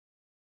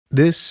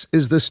This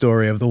is the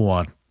story of the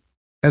one.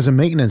 As a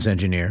maintenance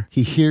engineer,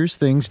 he hears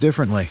things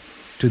differently.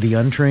 To the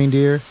untrained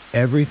ear,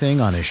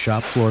 everything on his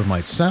shop floor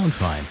might sound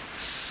fine,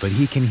 but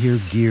he can hear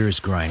gears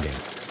grinding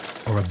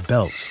or a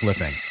belt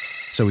slipping.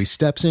 So he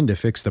steps in to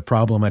fix the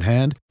problem at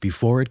hand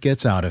before it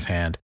gets out of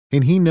hand.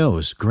 And he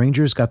knows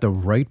Grainger's got the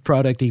right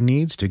product he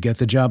needs to get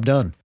the job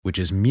done, which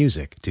is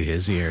music to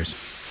his ears.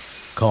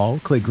 Call,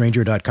 click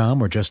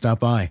Grainger.com, or just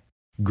stop by.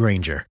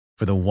 Grainger,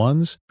 for the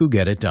ones who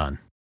get it done.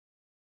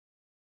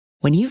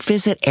 When you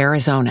visit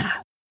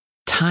Arizona,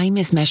 time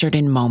is measured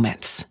in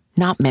moments,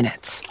 not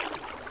minutes.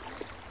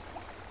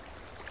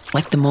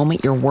 Like the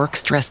moment your work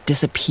stress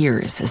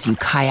disappears as you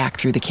kayak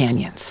through the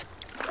canyons.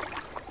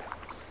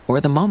 Or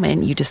the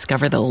moment you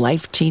discover the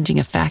life-changing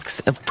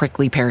effects of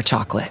prickly pear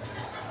chocolate.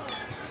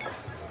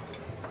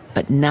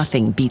 But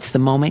nothing beats the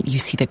moment you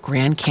see the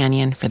Grand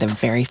Canyon for the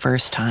very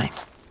first time.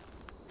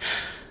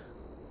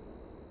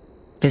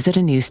 Visit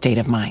a new state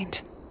of mind.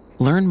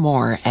 Learn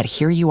more at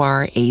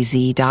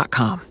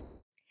hereyouareaz.com.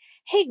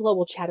 Hey,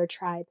 Global Chatter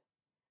Tribe.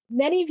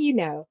 Many of you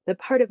know that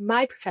part of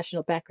my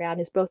professional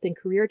background is both in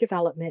career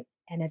development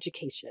and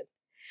education,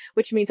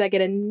 which means I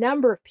get a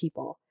number of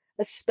people,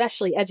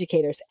 especially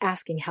educators,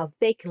 asking how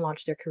they can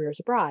launch their careers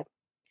abroad.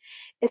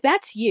 If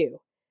that's you,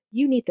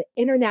 you need the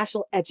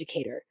International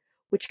Educator,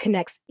 which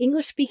connects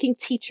English-speaking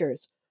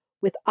teachers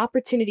with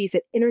opportunities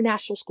at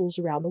international schools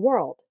around the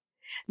world.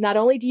 Not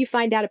only do you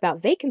find out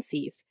about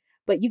vacancies,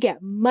 but you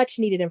get much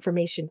needed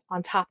information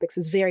on topics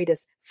as varied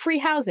as free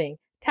housing,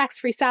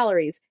 tax-free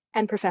salaries,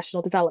 and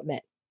professional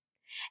development.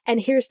 And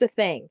here's the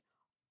thing,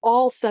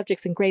 all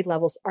subjects and grade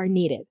levels are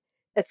needed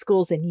at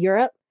schools in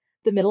Europe,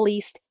 the Middle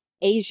East,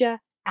 Asia,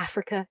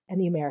 Africa,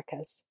 and the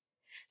Americas.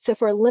 So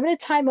for a limited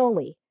time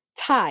only,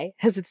 TIE,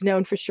 as it's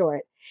known for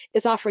short,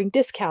 is offering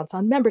discounts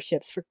on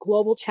memberships for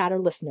Global Chatter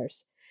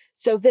listeners.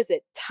 So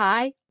visit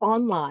TIE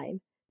Online,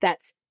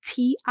 that's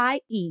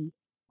TIE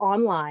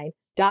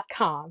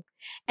online.com,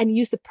 and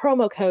use the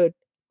promo code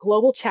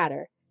Global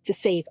Chatter to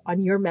save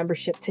on your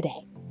membership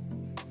today.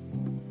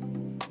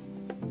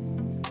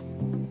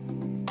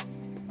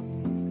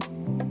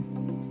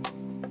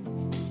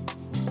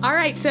 All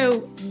right,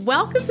 so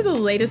welcome to the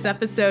latest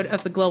episode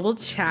of the Global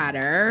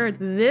Chatter.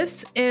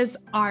 This is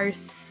our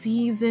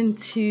season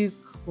 2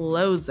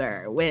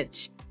 closer,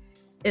 which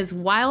is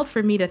wild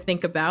for me to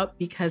think about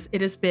because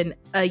it has been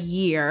a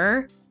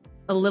year,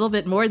 a little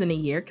bit more than a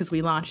year, because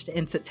we launched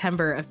in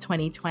September of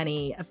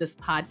 2020 of this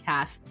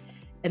podcast.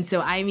 And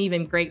so I'm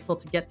even grateful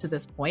to get to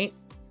this point,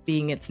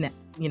 being it's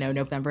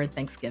November and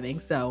Thanksgiving.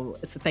 So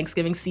it's the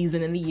Thanksgiving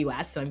season in the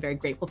US. So I'm very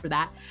grateful for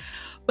that.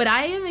 But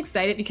I am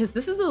excited because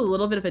this is a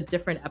little bit of a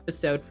different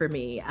episode for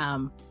me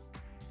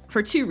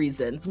for two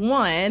reasons.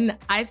 One,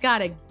 I've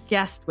got a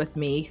guest with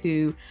me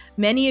who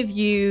many of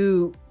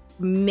you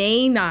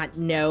may not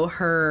know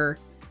her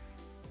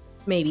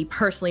maybe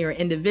personally or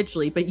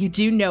individually, but you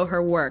do know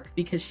her work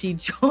because she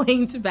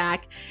joined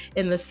back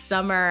in the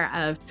summer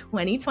of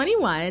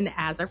 2021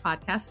 as our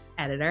podcast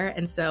editor.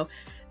 And so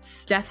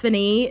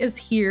Stephanie is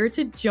here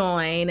to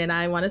join, and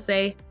I want to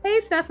say, hey,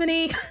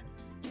 Stephanie.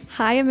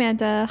 Hi,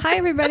 Amanda. Hi,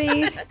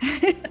 everybody.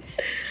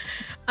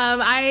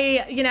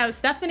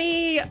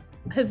 Stephanie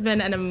has been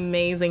an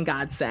amazing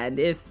godsend.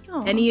 If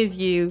any of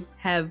you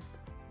have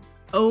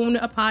owned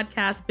a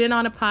podcast, been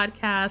on a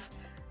podcast,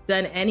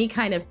 done any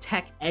kind of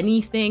tech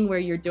anything where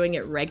you're doing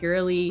it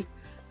regularly,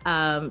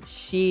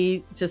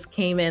 she just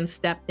came in,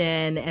 stepped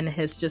in, and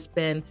has just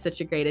been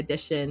such a great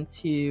addition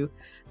to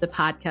the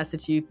podcast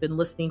that you've been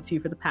listening to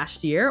for the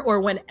past year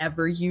or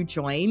whenever you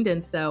joined.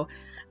 And so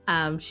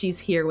she's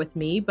here with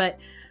me. But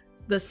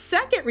the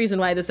second reason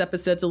why this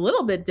episode's a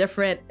little bit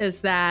different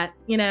is that,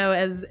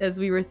 as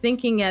we were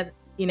thinking at,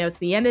 it's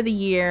the end of the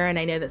year, and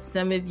I know that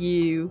some of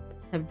you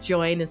have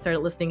joined and started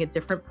listening at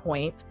different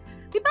points.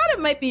 We thought it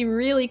might be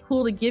really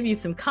cool to give you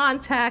some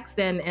context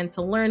and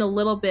to learn a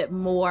little bit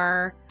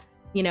more,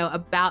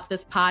 about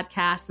this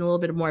podcast and a little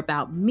bit more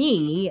about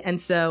me.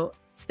 And so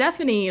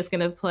Stephanie is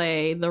going to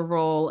play the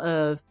role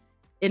of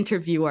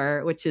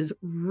interviewer, which is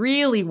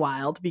really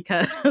wild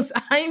because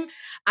I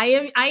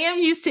am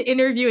used to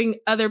interviewing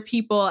other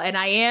people, and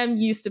I am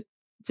used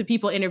to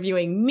people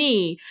interviewing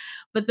me,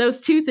 but those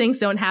two things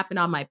don't happen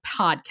on my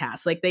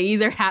podcast. Like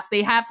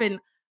they happen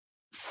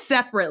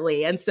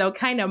separately. And so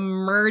kind of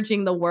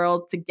merging the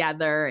world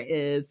together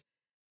is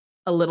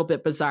a little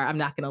bit bizarre. I'm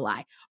not going to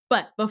lie.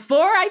 But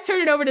before I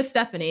turn it over to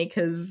Stephanie,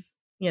 because,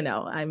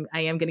 I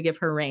am going to give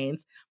her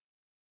reins,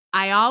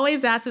 I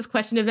always ask this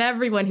question of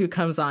everyone who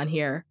comes on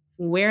here.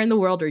 Where in the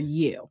world are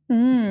you?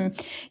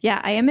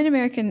 Yeah, I am an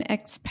American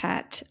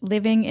expat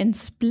living in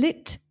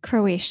Split,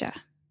 Croatia.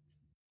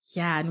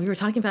 Yeah, and we were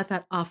talking about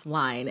that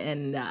offline.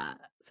 And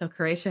so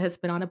Croatia has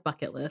been on a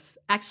bucket list.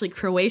 Actually,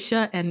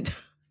 Croatia and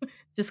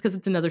just because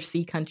it's another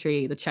sea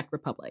country, the Czech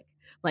Republic.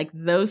 Like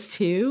those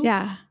two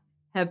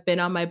have been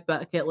on my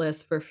bucket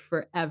list for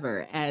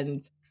forever.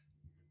 And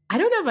I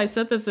don't know if I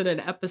said this in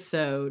an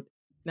episode.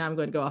 Now I'm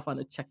going to go off on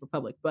the Czech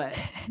Republic, but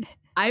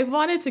I've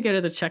wanted to go to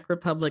the Czech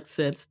Republic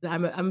since.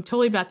 I'm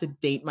totally about to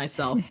date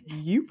myself.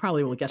 You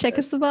probably will get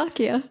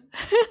Czechoslovakia.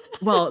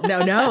 Well,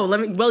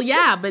 no.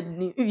 Yeah, but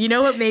you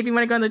know what made me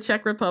want to go in the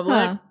Czech Republic?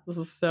 Huh. This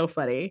is so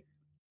funny.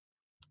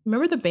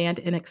 Remember the band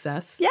In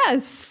Excess?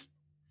 Yes,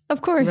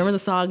 of course. Remember the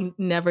song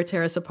Never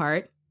Tear Us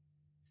Apart?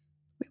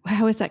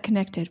 How is that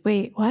connected?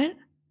 Wait, what?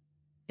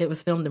 It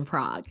was filmed in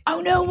Prague. Oh,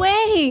 no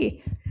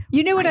way.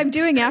 You know what I'm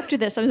doing after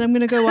this? I'm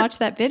going to go watch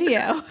that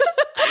video.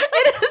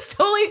 It is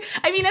totally,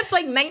 I mean, it's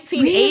like 1980s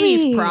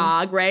really?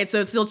 Prague, right?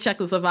 So it's still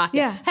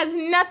Czechoslovakia. Yeah. Has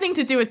nothing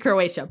to do with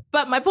Croatia.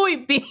 But my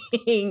point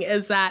being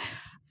is that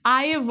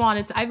I've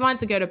wanted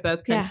to go to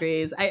both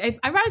countries. Yeah.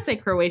 I'd rather say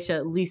Croatia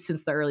at least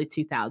since the early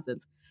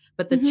 2000s.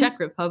 But the Czech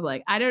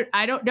Republic,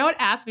 don't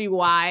ask me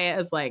why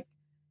as like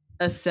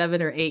a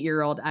 7 or 8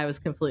 year old, I was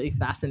completely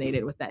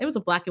fascinated with that. It was a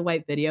black and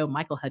white video.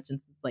 Michael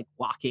Hutchinson's like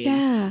walking.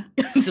 Yeah.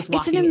 Just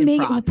walking. It's an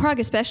amazing, well,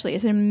 Prague especially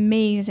is an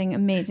amazing,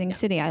 amazing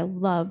city. I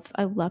loved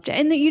it.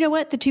 And you know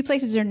what? The two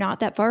places are not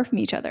that far from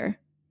each other.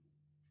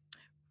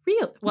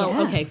 Really?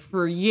 Well, okay.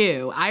 For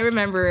you, I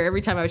remember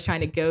every time I was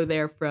trying to go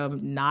there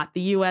from not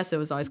the US, it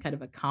was always kind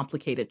of a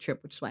complicated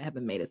trip, which is why I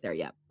haven't made it there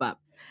yet. But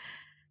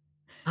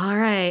all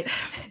right.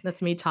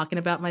 That's me talking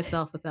about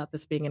myself without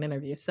this being an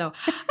interview. So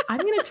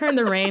I'm going to turn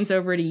the reins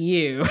over to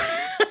you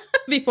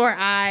because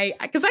I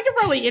could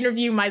probably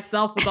interview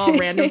myself with all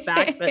random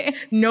facts that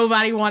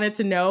nobody wanted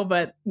to know,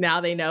 but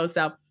now they know.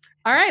 So,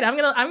 all right, I'm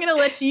going to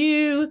let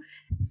you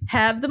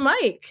have the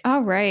mic.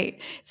 All right.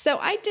 So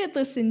I did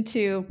listen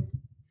to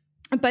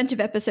a bunch of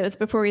episodes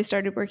before we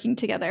started working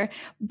together,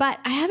 but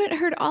I haven't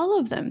heard all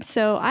of them.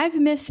 So I've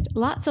missed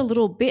lots of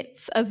little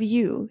bits of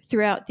you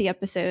throughout the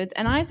episodes.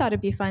 And I thought it'd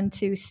be fun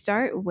to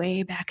start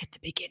way back at the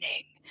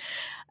beginning.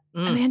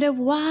 Amanda,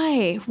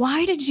 why?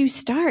 Why did you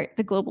start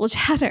the Global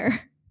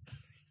Chatter?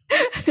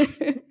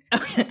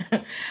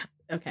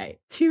 Okay.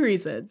 2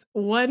 reasons.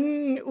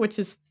 One, which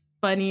is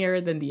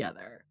funnier than the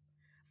other.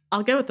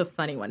 I'll go with the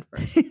funny one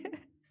first.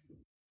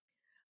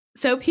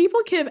 So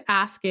people keep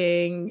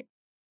asking,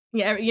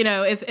 yeah, you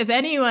know, if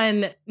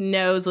anyone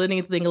knows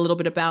anything a little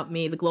bit about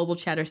me, the Global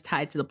Chatter is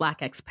tied to the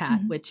Black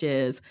Expat, which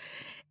is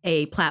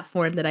a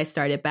platform that I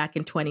started back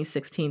in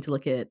 2016 to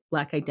look at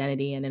Black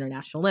identity and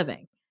international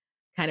living,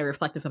 kind of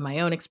reflective of my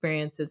own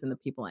experiences and the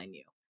people I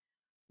knew.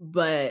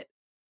 But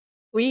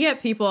we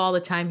get people all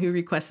the time who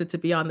requested to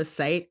be on the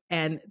site.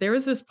 And there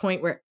was this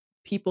point where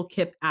people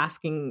kept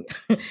asking,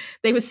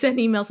 they would send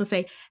emails and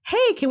say,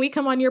 hey, can we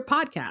come on your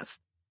podcast?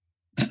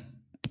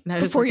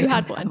 Before you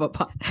had one.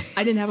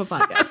 I didn't have a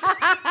podcast.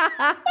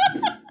 And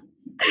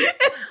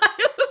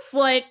I was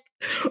like,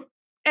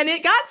 and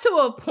it got to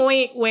a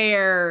point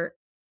where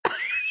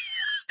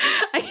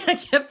I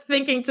kept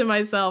thinking to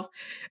myself,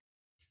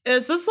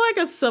 is this like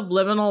a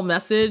subliminal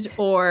message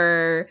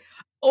or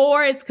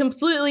it's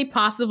completely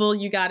possible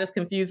you got us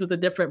confused with a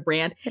different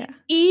brand? Yeah.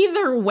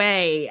 Either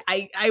way,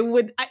 I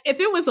would, if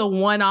it was a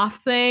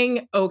one-off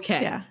thing,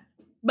 okay. Yeah.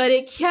 But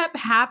it kept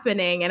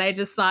happening and I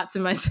just thought to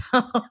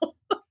myself,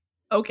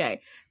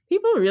 okay,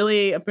 people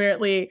really,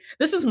 apparently,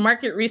 this is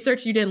market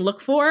research you didn't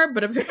look for,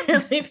 but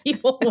apparently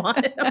people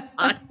wanted a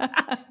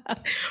podcast.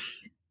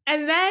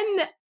 And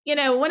then, you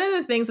know, one of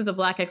the things that the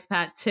Black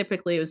Expat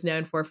typically was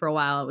known for a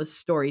while, it was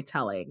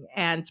storytelling.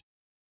 And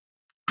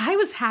I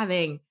was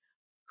having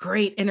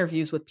great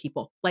interviews with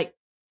people, like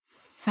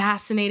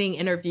fascinating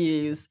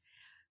interviews,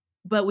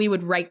 but we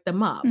would write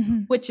them up,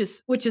 which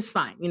is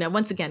fine. You know,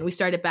 once again, we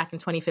started back in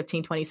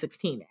 2015,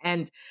 2016.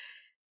 And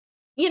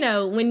you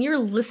know, when you're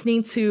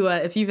listening to,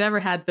 if you've ever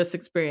had this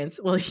experience,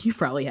 well, you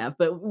probably have,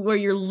 but where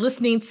you're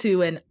listening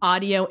to an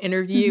audio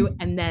interview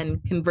and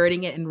then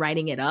converting it and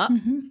writing it up,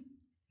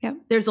 yep.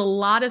 There's a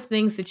lot of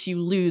things that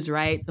you lose,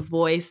 right? The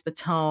voice, the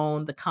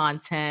tone, the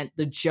content,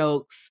 the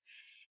jokes,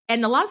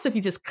 and a lot of stuff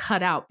you just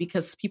cut out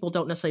because people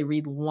don't necessarily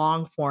read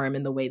long form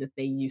in the way that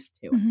they used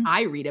to.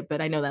 I read it,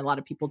 but I know that a lot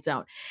of people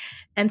don't.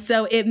 And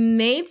so it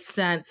made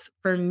sense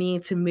for me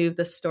to move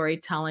the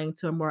storytelling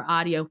to a more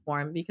audio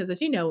form because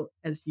as you know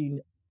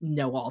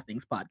all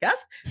things podcast,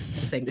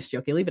 I'm saying this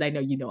jokingly, but I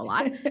know you know a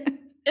lot,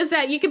 is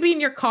that you could be in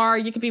your car,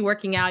 you could be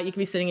working out, you could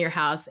be sitting in your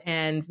house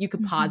and you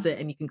could pause it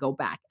and you can go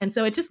back. And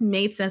so it just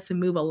made sense to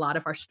move a lot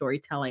of our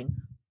storytelling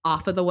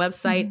off of the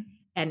website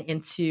and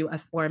into a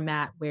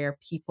format where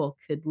people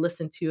could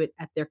listen to it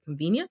at their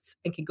convenience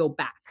and could go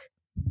back,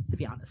 to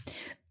be honest.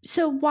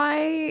 So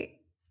why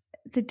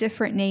the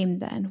different name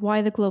then?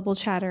 Why the Global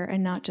Chatter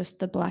and not just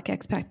the Black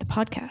Expat, the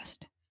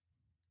podcast?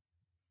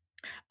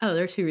 Oh,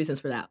 there are 2 reasons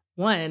for that.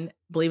 One,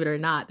 believe it or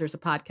not, there's a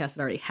podcast that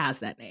already has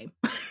that name.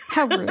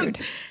 How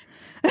rude.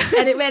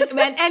 And it went,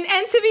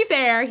 and to be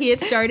fair, he had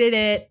started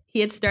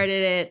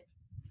it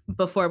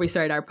before we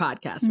started our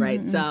podcast,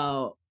 right?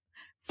 So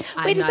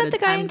wait, is that the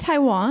guy in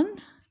Taiwan?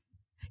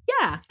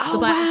 Yeah. Oh,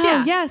 wow.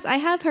 Yeah. Yes, I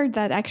have heard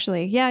that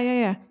actually.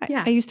 Yeah.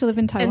 I used to live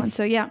in Taiwan,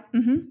 so yeah.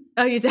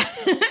 Oh, you did?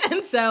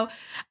 And so,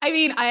 I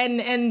mean,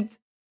 and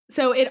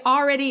so it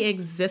already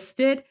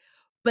existed,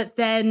 but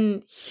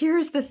then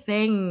here's the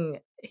thing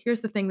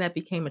that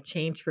became a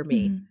change for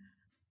me.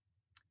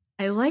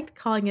 I liked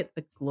calling it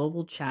the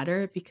global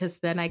chatter because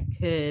then I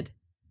could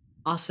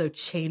also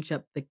change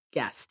up the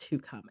guest who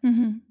come in.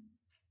 Mm-hmm.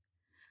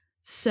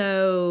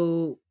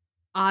 So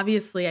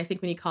obviously, I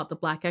think when you call it the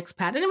Black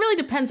expat, and it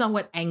really depends on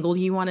what angle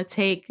you want to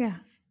take. Yeah.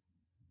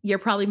 You're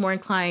probably more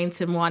inclined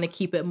to want to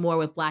keep it more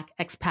with Black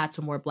expats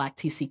or more Black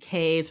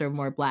TCKs or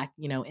more Black,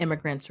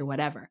 immigrants or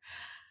whatever.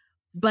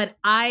 But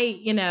I,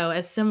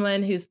 as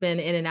someone who's been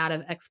in and out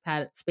of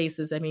expat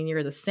spaces, I mean,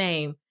 you're the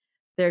same.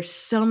 There's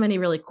so many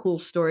really cool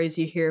stories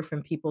you hear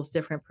from people's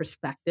different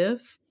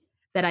perspectives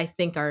that I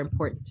think are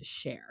important to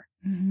share.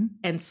 Mm-hmm.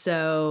 And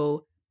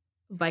so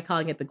by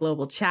calling it the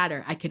global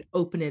chatter, I could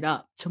open it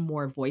up to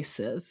more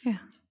voices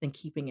than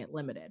keeping it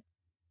limited.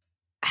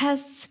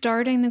 Has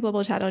starting the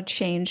global chatter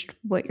changed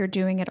what you're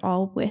doing at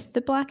all with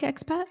the Black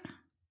expat?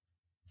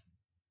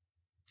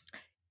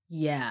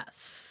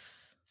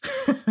 Yes.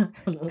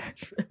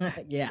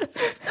 Yes.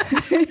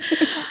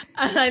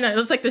 I know.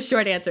 That's like the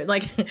short answer.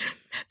 Like,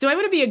 do I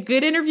want to be a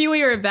good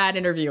interviewee or a bad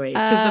interviewee?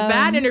 Because the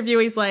bad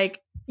interviewee's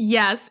like,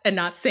 yes, and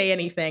not say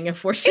anything and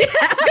force you to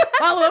ask a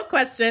follow-up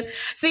question.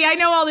 See, I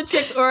know all the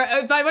tricks. Or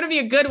if I want to be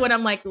a good one,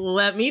 I'm like,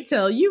 let me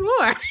tell you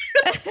more.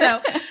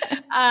 So,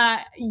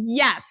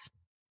 yes,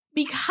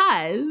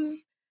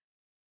 because,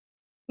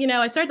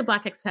 I started the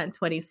Black expat in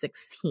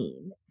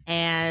 2016,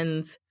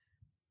 and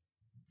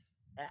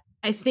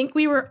I think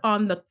we were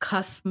on the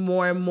cusp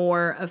more and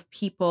more of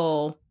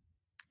people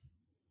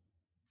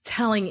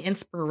telling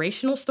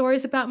inspirational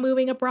stories about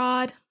moving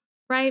abroad,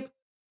 right?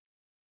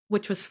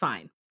 Which was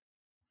fine.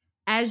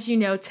 As you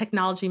know,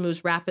 technology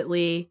moves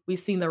rapidly. We've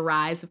seen the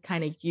rise of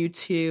kind of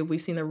YouTube.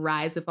 We've seen the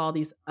rise of all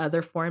these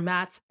other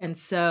formats. And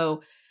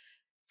so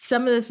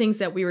some of the things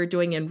that we were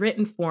doing in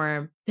written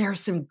form, there are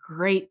some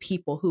great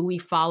people who we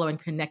follow and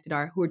connected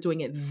who are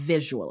doing it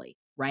visually,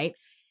 right?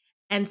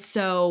 And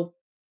so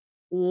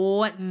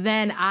what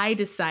then I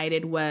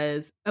decided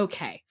was,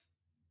 okay,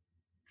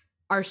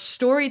 our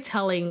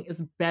storytelling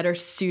is better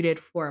suited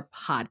for a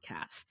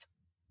podcast.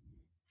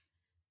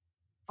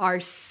 Our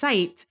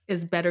site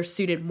is better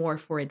suited more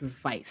for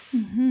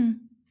advice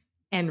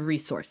and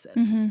resources.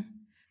 Mm-hmm.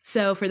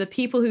 So for the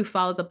people who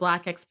followed the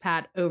Black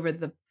expat over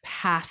the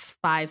past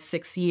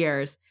 5-6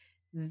 years,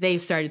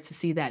 they've started to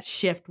see that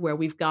shift where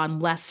we've gone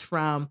less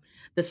from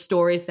the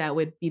stories that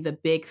would be the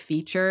big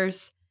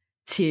features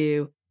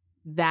to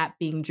that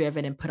being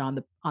driven and put on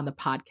the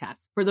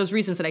podcast for those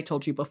reasons that I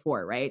told you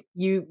before, right?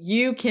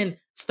 You can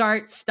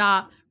start,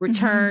 stop,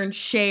 return,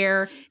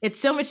 share. It's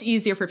so much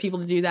easier for people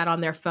to do that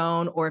on their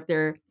phone, or if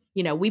they're,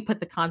 we put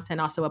the content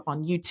also up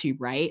on YouTube,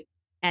 right?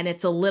 And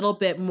it's a little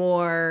bit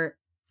more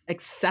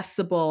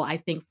accessible, I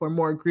think, for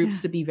more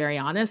groups, to be very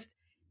honest,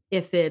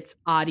 if it's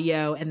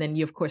audio and then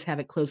you of course have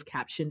it closed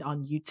captioned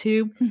on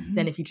YouTube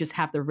than if you just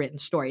have the written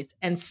stories.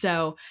 And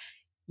so,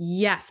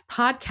 yes,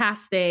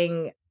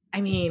 podcasting, I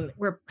mean,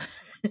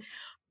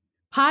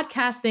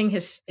 podcasting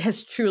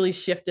has truly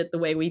shifted the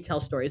way we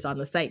tell stories on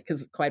the site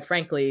because, quite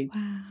frankly,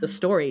 the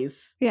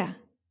stories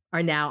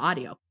are now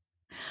audio.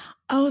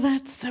 Oh,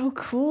 that's so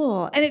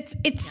cool. And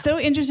it's so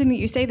interesting that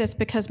you say this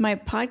because my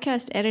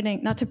podcast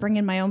editing, not to bring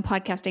in my own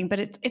podcasting, but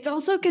it's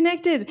also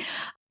connected.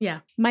 Yeah.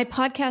 My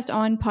podcast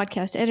on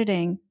podcast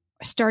editing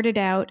started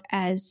out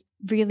as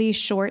really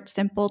short,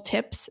 simple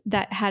tips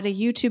that had a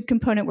YouTube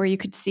component where you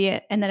could see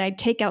it. And then I'd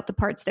take out the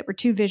parts that were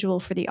too visual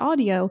for the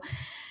audio.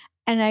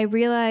 And I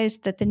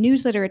realized that the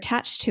newsletter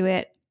attached to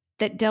it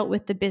that dealt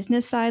with the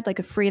business side, like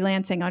a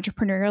freelancing,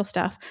 entrepreneurial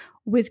stuff,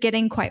 was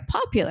getting quite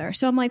popular.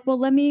 So I'm like, well,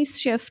 let me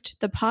shift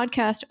the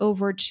podcast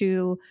over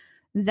to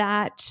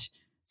that,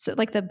 so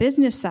like the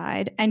business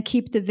side, and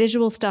keep the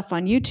visual stuff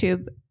on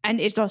YouTube.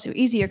 And it's also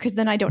easier because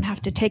then I don't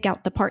have to take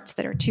out the parts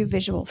that are too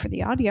visual for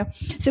the audio.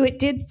 So it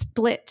did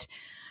split,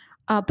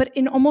 but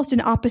in almost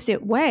an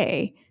opposite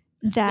way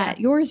that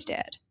yours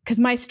did. Because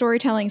my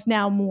storytelling is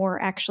now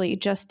more actually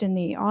just in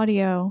the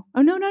audio.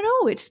 Oh, no.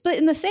 It's split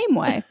in the same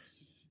way.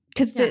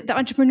 Because the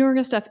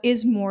entrepreneurial stuff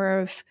is more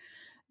of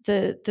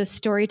the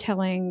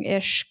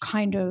storytelling-ish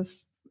kind of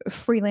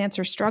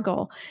freelancer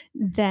struggle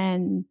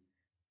than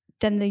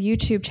the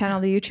YouTube channel.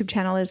 The YouTube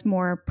channel is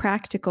more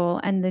practical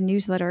and the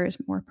newsletter is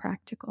more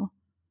practical.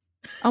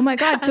 Oh my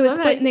God. So it's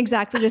split in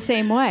exactly the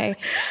same way.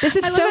 This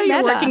is so meta.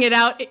 You're working it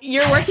out.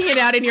 You're working it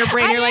out in your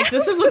brain. You're like,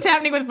 this is what's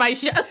happening with my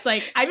show. It's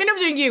like, I'm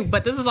interviewing you,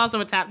 but this is also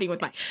what's happening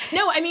with my.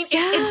 No, I mean,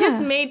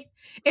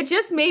 it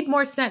just made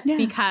more sense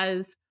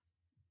because,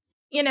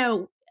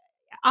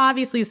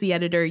 obviously as the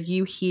editor,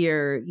 you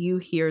hear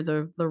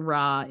the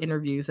raw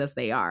interviews as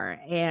they are.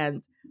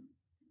 And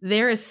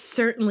there is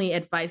certainly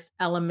advice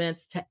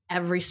elements to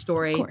every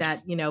story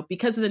that,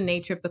 because of the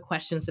nature of the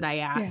questions that I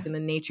ask and the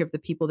nature of the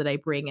people that I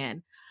bring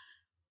in.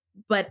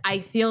 But I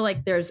feel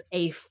like there's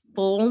a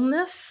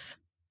fullness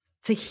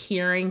to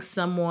hearing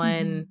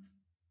someone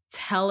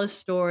tell a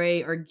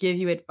story or give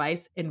you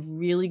advice in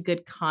really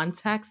good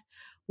context.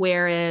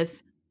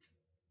 Whereas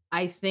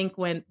I think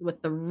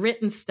with the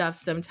written stuff,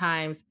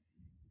 sometimes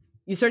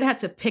you sort of have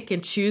to pick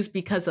and choose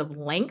because of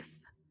length.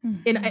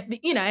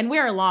 And we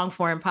are a long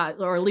form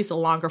or at least a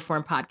longer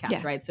form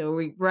podcast, right? So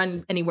we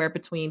run anywhere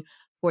between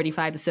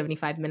 45 to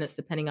 75 minutes,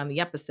 depending on the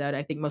episode.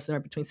 I think most of them are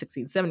between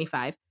 60 and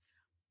 75.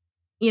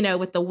 You know,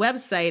 with the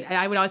website,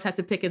 I would always have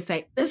to pick and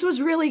say, this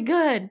was really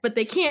good, but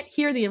they can't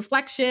hear the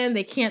inflection.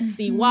 They can't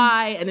see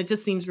why. And it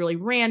just seems really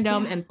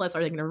random. And plus,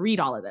 are they going to read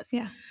all of this?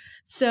 Yeah.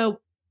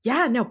 So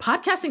yeah, no,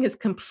 podcasting has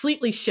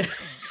completely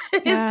shifted.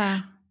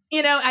 Yeah.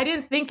 You know, I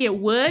didn't think it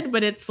would,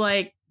 but it's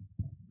like,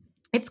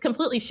 it's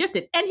completely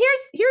shifted. And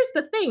here's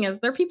the thing, is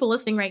there are people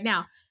listening right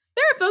now.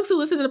 There are folks who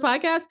listen to the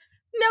podcast,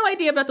 no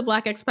idea about the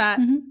Black expat.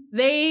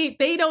 They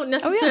don't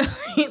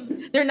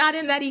necessarily, they're not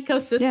in that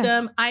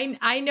ecosystem. Yeah.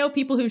 I know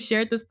people who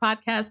shared this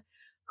podcast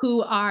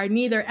who are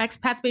neither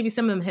expats, maybe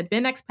some of them had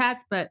been expats,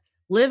 but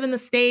live in the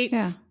States.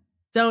 Yeah.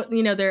 Don't,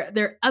 you know, there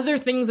are other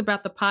things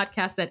about the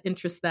podcast that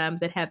interest them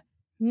that have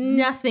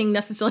nothing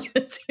necessarily to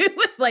do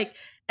with like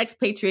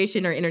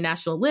expatriation or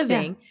international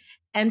living.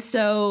 Yeah. And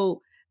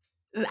so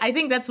I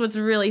think that's what's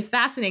really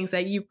fascinating, is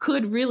that you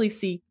could really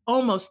see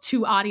almost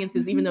two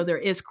audiences, even though there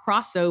is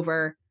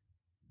crossover.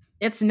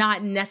 It's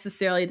not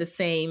necessarily the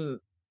same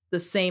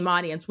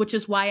audience, which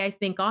is why I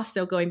think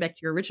also, going back to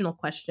your original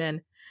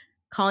question,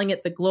 calling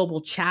it the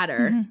global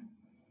chatter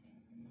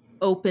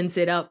opens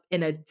it up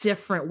in a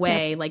different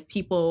way. Yeah. Like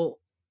people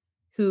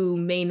who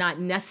may not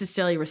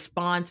necessarily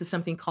respond to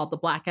something called the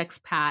Black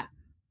expat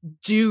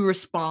do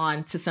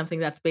respond to something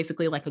that's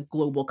basically like a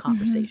global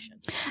conversation.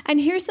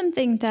 And here's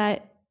something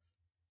that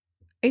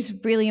is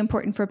really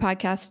important for a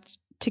podcast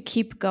to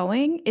keep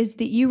going, is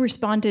that you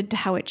responded to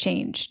how it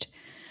changed.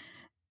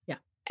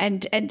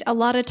 And a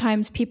lot of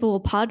times people will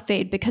pod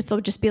fade because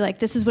they'll just be like,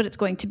 this is what it's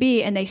going to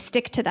be. And they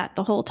stick to that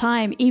the whole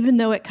time, even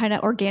though it kind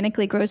of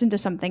organically grows into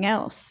something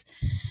else.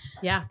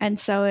 Yeah. And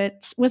so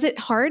was it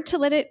hard to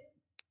let it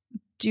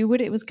do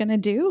what it was going to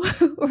do?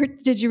 Or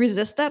did you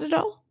resist that at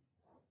all?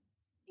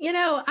 You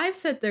know, I've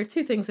said there are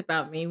two things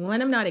about me.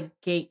 One, I'm not a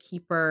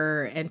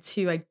gatekeeper. And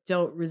two, I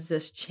don't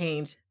resist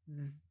change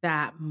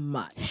that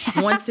much.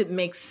 Once it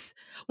makes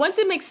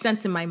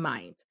sense in my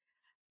mind.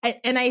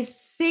 And I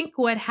think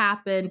what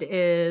happened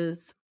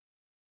is,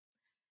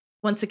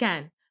 once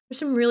again, there's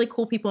some really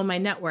cool people in my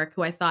network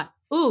who I thought,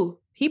 ooh,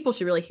 people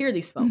should really hear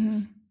these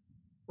folks,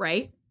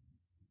 right?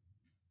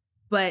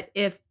 But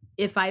if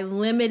I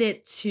limit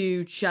it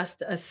to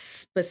just a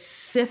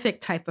specific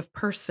type of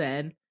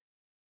person,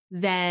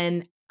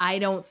 then I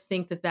don't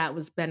think that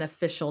was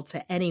beneficial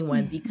to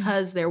anyone,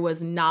 because there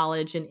was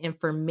knowledge and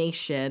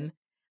information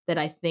that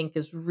I think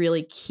is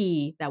really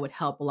key that would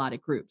help a lot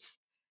of groups.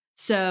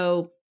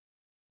 So,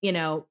 you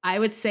know, I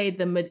would say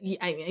the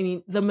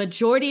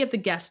majority of the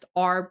guests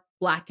are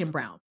Black and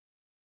brown,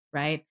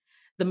 right?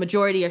 The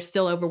majority are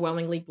still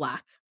overwhelmingly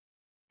Black.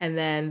 And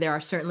then there are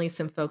certainly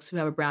some folks who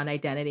have a brown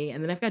identity.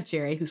 And then I've got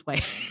Jerry, who's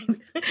white.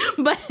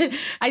 But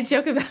I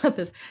joke about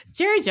this.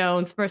 Jerry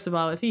Jones, first of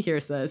all, if he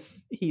hears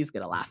this, he's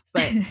going to laugh.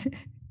 But,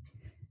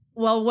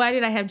 well, why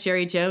did I have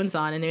Jerry Jones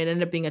on? And it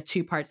ended up being a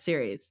 2-part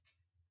series.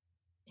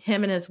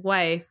 Him and his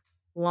wife,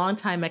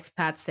 longtime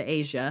expats to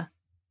Asia,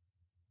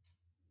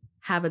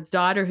 have a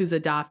daughter who's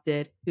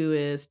adopted, who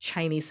is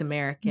Chinese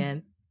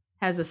American,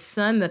 has a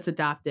son that's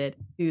adopted,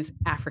 who's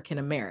African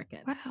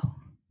American. Wow.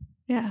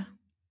 Yeah.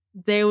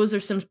 Those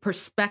are some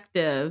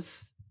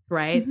perspectives,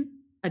 right?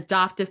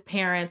 Adoptive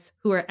parents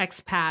who are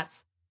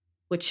expats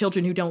with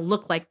children who don't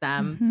look like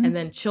them. And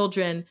then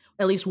children,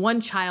 at least one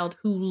child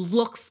who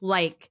looks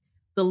like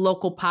the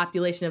local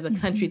population of the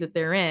country that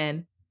they're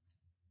in.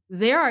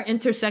 There are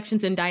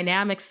intersections and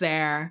dynamics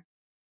there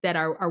that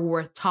are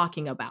worth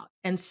talking about.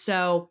 And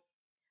so,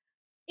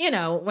 you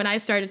know, when I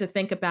started to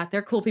think about,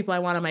 they're cool people I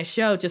want on my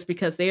show just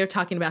because they are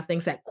talking about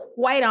things that,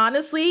 quite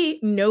honestly,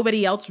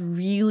 nobody else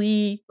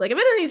really, like, I've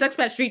been in these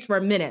expat streets for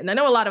a minute, and I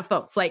know a lot of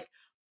folks, like,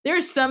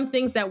 there's some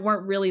things that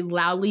weren't really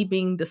loudly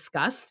being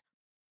discussed.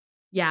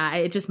 Yeah,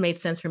 it just made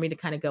sense for me to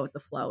kind of go with the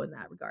flow in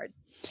that regard.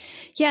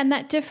 Yeah, and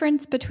that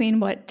difference between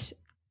what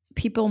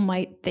people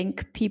might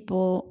think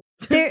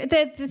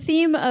the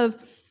theme of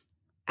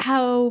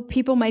how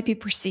people might be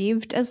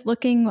perceived as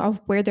looking,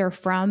 of where they're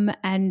from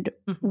and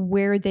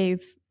where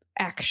they've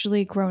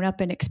actually grown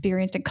up and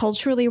experienced, and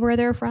culturally where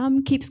they're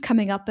from, keeps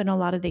coming up in a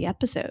lot of the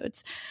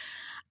episodes.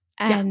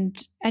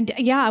 And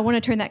I want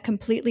to turn that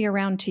completely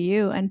around to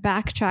you and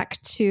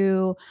backtrack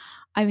to,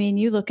 I mean,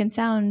 you look and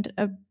sound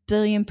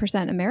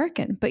 1,000,000,000%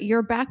 American, but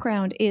your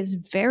background is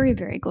very,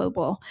 very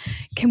global.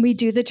 Can we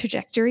do the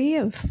trajectory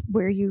of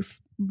where you've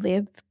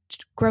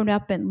grown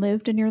up and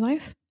lived in your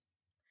life?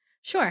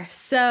 Sure.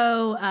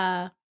 So,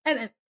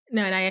 and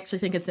I actually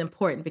think it's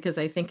important, because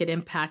I think it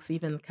impacts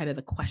even kind of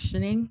the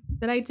questioning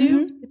that I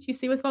do that you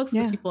see with folks.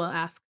 Because people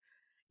ask,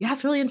 you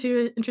ask really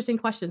interesting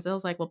questions. I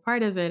was like, well,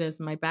 part of it is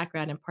my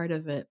background and part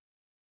of it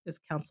is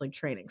counseling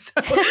training. So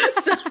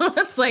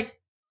it's like,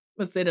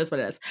 it is what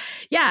it is.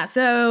 Yeah.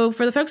 So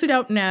for the folks who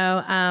don't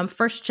know,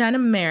 first gen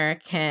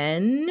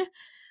American.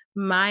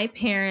 My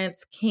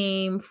parents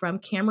came from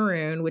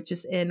Cameroon, which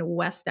is in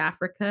West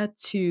Africa,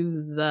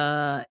 to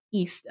the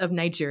east of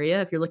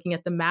Nigeria. If you're looking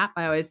at the map,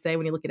 I always say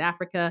when you look at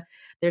Africa,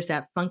 there's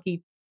that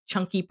funky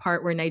chunky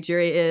part where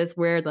Nigeria is,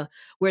 where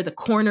the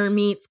corner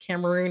meets.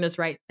 Cameroon is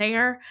right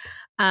there.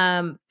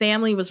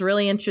 Family was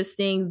really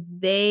interesting.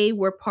 They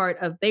were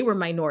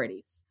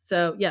minorities.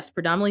 So yes,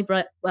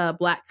 predominantly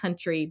Black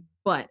country,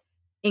 but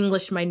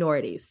English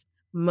minorities.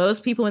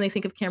 Most people, when they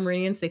think of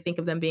Cameroonians, they think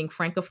of them being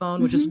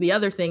Francophone, which is the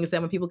other thing, is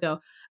that when people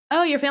go,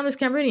 oh, your family's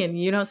Cameroonian,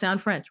 you don't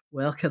sound French.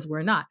 Well, because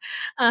we're not.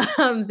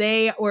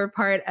 They were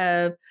part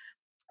of,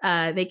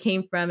 they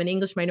came from an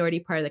English minority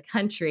part of the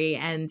country,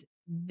 and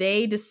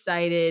they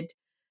decided,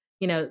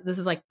 this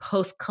is like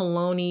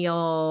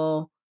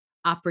post-colonial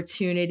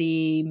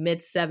opportunity,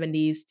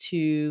 mid-70s,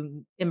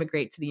 to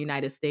immigrate to the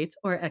United States,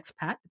 or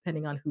expat,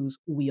 depending on who's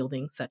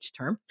wielding such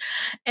term.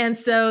 And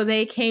so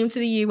they came to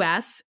the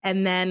US,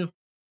 and then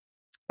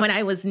when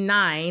I was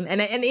 9,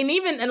 and let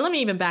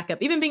me even back up,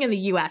 even being in the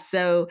US,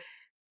 so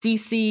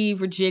DC,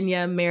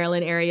 Virginia,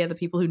 Maryland area, the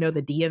people who know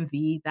the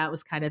DMV, that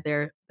was kind of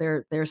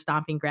their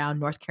stomping ground.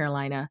 North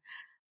Carolina,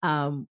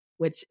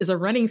 which is a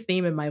running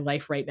theme in my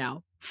life right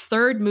now.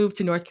 3rd move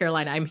to North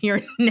Carolina. I'm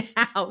here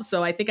now,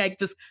 so I think I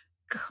just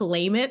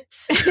claim it.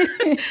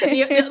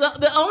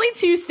 The only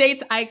 2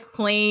 states I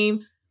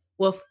claim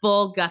with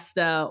full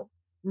gusto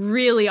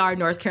really are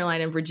North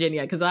Carolina and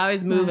Virginia, because I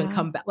always move and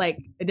come back.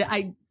 Like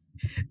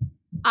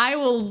I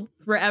will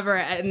forever,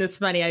 and it's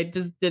funny, I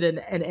just did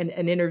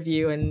an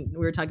interview and we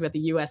were talking about the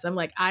US. I'm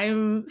like,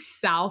 I'm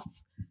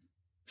South,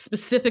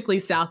 specifically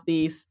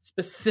Southeast,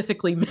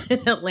 specifically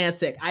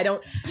Mid-Atlantic. I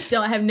don't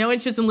have no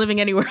interest in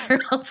living anywhere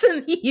else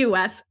in the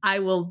US. This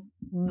will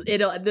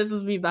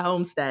be the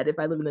homestead if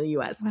I live in the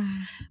US. Wow.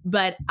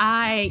 But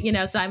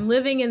so I'm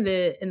living in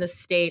the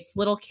States,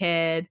 little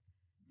kid.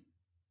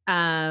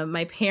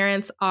 My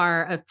parents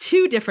are of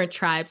 2 different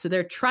tribes, so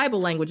their tribal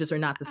languages are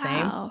not the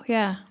same. Oh,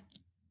 yeah.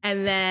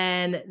 And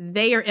then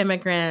they are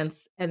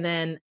immigrants. And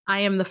then I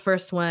am the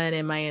first one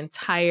in my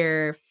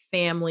entire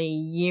family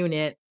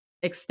unit,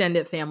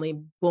 extended family,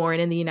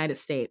 born in the United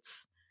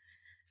States.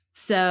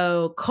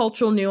 So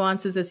cultural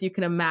nuances, as you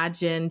can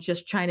imagine,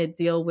 just trying to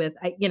deal with,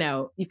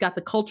 you've got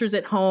the cultures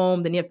at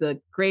home, then you have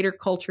the greater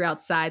culture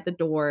outside the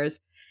doors.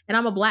 And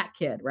I'm a Black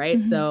kid, right?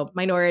 Mm-hmm. So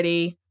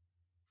minority,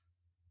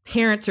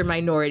 parents are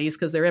minorities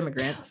because they're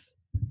immigrants.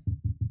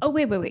 Oh,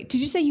 wait.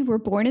 Did you say you were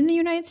born in the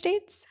United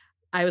States?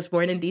 I was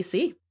born in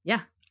DC.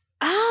 Yeah.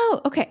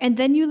 Oh, okay. And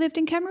then you lived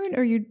in Cameroon,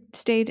 or you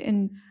stayed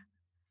in?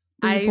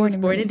 I was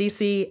born in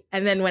DC,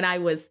 and then when I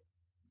was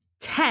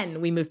 10,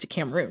 we moved to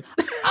Cameroon.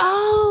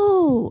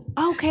 Oh,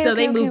 okay. So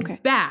they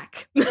moved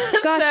back.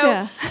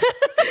 Gotcha.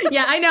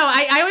 Yeah, I know.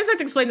 I always have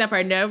to explain that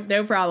part.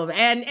 No problem.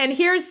 And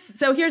here's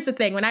the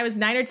thing. When I was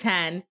 9 or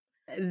 10,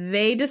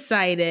 they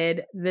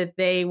decided that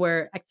they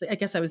were, actually, I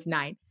guess I was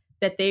 9,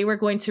 that they were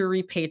going to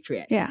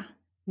repatriate. Yeah.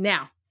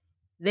 Now,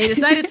 they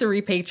decided to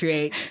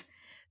repatriate.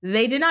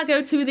 They did not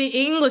go to the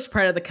English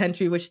part of the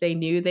country, which they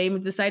knew. They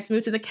decided to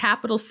move to the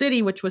capital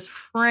city, which was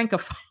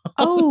Francophone.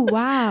 Oh,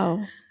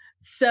 wow.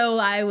 So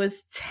I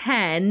was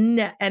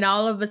 10, and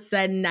all of a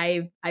sudden,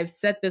 I've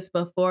said this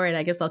before, and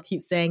I guess I'll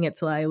keep saying it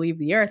till I leave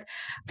the earth.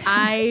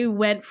 I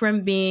went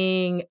from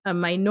being a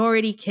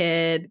minority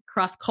kid,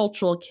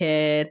 cross-cultural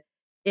kid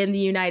in the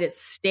United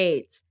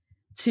States,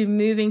 to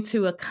moving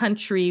to a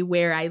country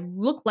where I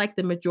looked like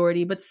the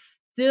majority, but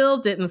still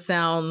didn't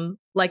sound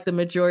like the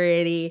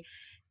majority.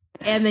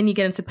 And then you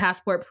get into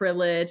passport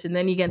privilege, and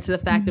then you get into the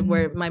fact of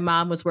where my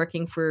mom was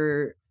working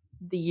for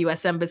the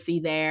U.S. Embassy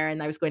there,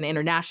 and I was going to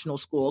international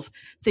schools.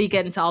 So you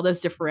get into all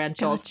those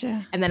differentials.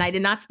 Gotcha. And then I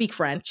did not speak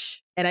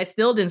French, and I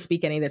still didn't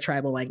speak any of the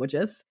tribal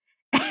languages.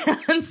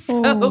 And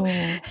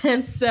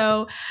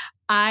so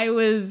I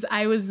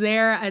was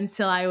there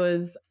until I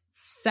was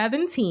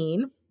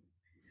 17.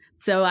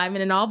 So I'm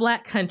in an all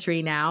Black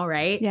country now,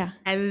 right? Yeah.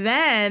 And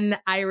then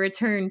I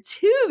returned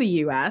to the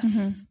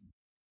U.S.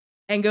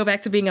 and go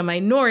back to being a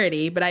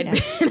minority, but I'd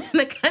been in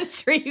a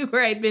country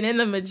where I'd been in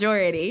the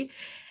majority.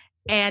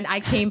 And I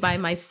came by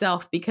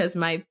myself because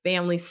my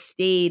family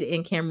stayed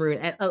in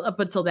Cameroon up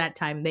until that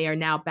time. They are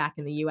now back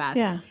in the U.S.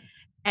 Yeah.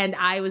 And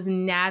I was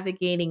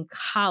navigating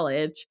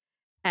college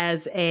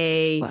as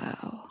a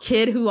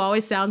kid who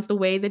always sounds the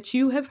way that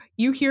you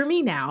hear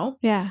me now.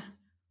 Yeah.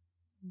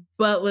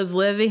 But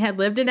had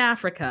lived in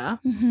Africa,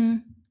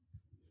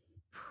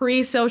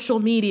 pre-social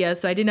media,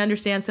 so I didn't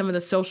understand some of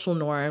the social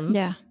norms.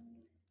 Yeah.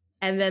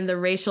 And then the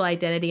racial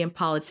identity and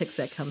politics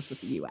that comes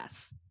with the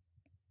U.S.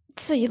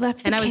 So you left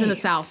the cave. And I was in the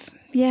South.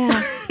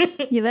 Yeah.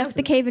 You left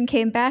the cave and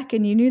came back,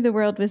 and you knew the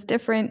world was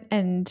different.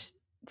 And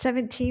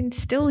 17,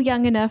 still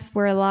young enough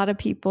where a lot of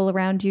people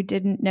around you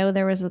didn't know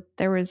there was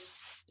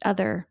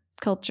other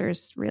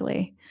cultures,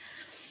 really.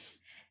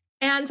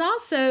 And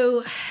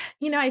also,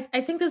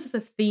 I think this is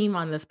a theme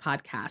on this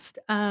podcast.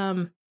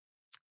 I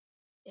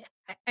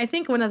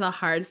think one of the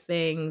hard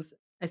things,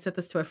 I said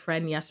this to a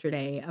friend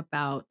yesterday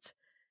about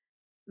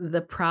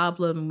the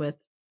problem with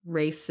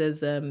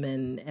racism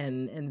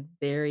and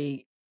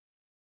very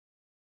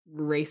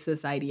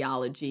racist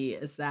ideology,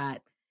 is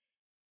that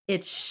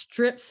it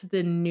strips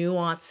the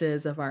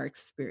nuances of our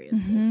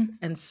experiences.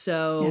 And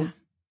so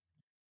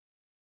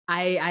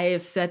I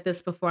have said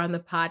this before on the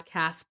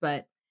podcast,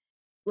 but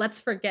let's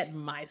forget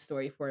my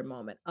story for a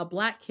moment. A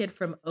Black kid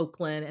from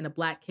Oakland and a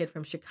Black kid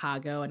from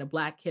Chicago and a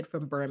Black kid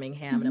from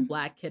Birmingham and a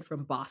Black kid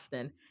from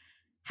Boston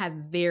have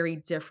very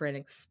different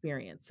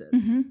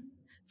experiences.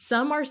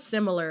 Some are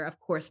similar, of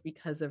course,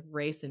 because of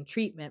race and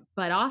treatment,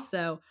 but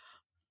also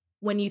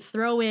when you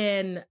throw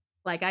in,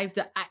 like I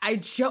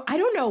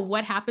don't know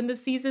what happened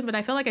this season, but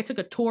I felt like I took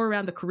a tour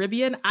around the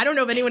Caribbean. I don't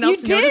know if anyone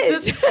else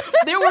noticed this.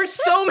 There were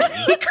so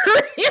many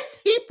Caribbean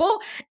people.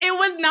 It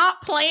was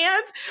not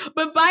planned,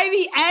 but by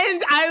the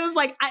end, I was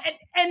like,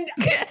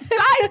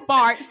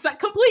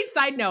 complete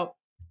side note.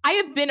 I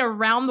have been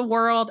around the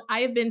world. I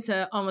have been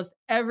to almost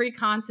every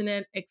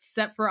continent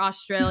except for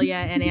Australia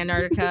and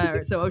Antarctica,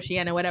 or so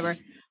Oceania, whatever.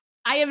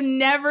 I have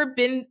never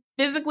been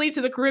physically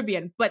to the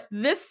Caribbean, but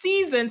this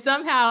season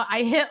somehow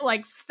I hit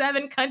like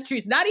 7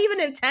 countries, not even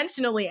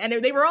intentionally, and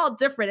they were all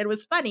different. It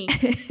was funny.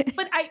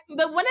 But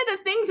one of the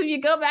things, if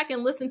you go back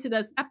and listen to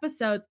those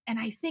episodes, and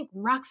I think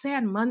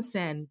Roxanne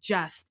Munson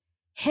just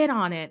hit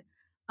on it.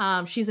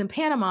 She's in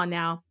Panama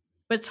now,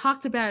 but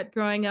talked about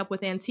growing up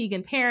with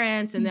Antiguan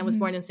parents and then was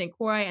born in St.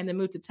 Croix and then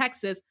moved to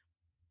Texas.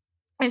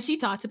 And she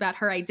talked about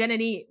her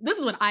identity. This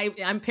is what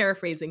I'm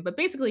paraphrasing, but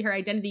basically her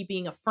identity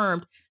being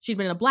affirmed. She'd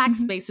been in a Black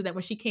space so that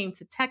when she came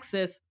to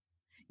Texas,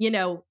 you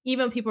know,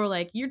 even people were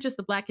like, you're just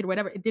a Black kid or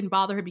whatever, it didn't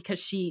bother her because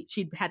she'd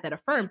had that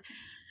affirmed.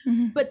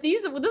 But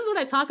this is what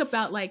I talk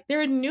about. Like, there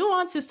are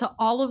nuances to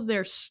all of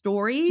their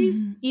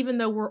stories, even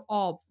though we're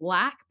all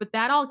Black, but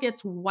that all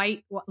gets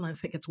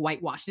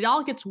whitewashed. It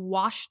all gets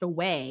washed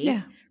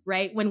away,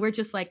 right? When we're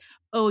just like,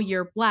 oh,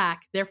 you're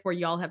Black, therefore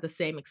you all have the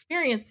same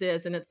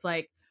experiences. And it's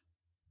like,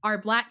 our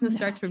Blackness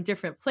starts from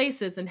different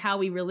places, and how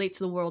we relate to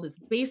the world is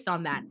based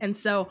on that. And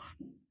so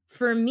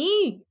for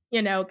me,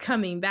 you know,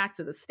 coming back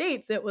to the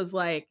States, it was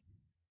like,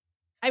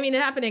 I mean,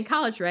 it happened in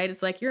college, right?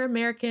 It's like, you're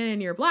American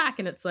and you're Black.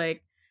 And it's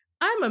like,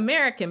 I'm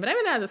American, but I've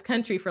been out of this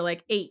country for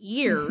like 8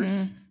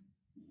 years.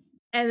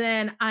 And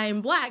then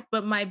I'm Black,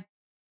 but my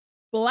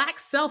Black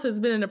self has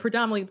been in a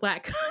predominantly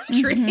Black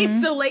country.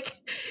 So like,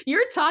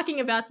 you're talking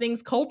about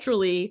things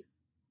culturally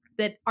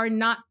that are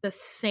not the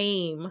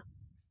same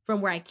from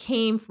where I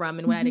came from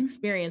and what I'd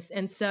experienced.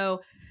 And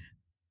so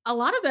a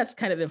lot of that's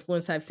kind of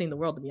influenced how I've seen the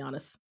world, to be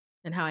honest,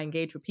 and how I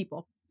engage with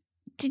people.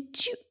 Do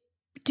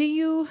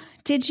you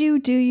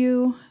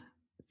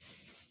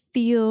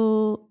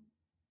feel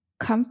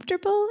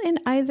comfortable in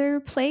either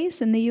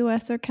place, in the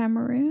US or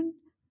Cameroon?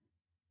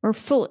 Or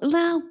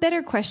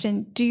better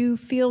question, do you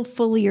feel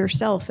fully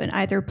yourself in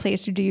either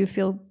place, or do you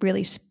feel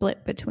really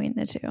split between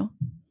the two?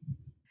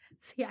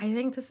 See, I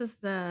think this is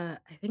the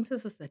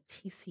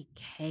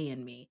TCK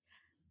in me.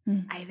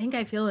 I think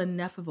I feel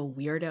enough of a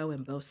weirdo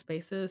in both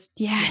spaces.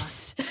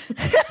 Yes.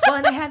 Well,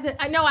 and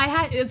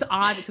it's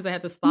odd because I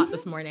had this thought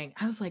this morning.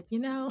 I was like, you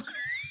know,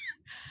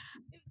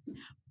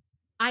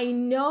 I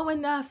know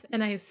enough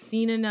and I've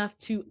seen enough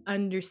to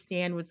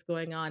understand what's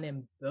going on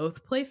in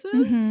both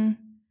places,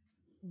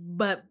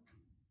 but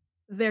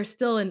there's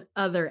still an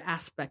other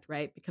aspect,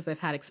 right? Because I've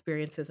had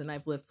experiences and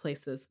I've lived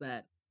places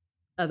that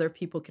other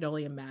people can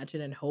only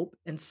imagine and hope.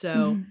 And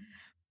so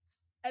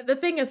the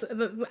thing is,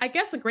 I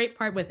guess the great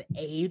part with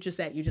age is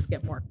that you just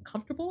get more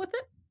comfortable with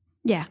it.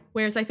 Yeah.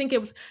 Whereas I think it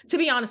was, to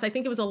be honest, I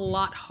think it was a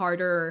lot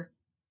harder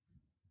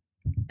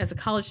as a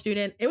college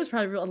student. It was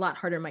probably a lot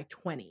harder in my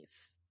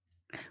 20s.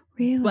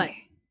 Really? But,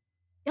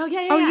 you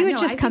had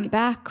just come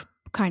back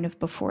kind of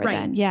before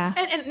then. Yeah.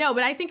 And no,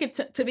 but I think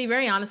to be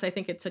very honest, I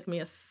think it took me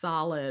a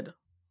solid,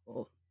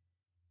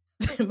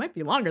 it might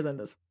be longer than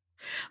this,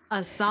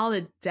 a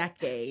solid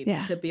decade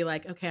to be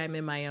like, okay, I'm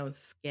in my own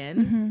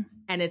skin,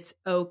 and it's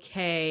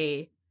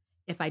okay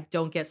if I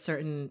don't get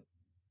certain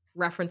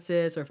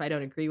references, or if I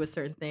don't agree with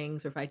certain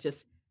things, or if I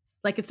just,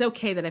 like, it's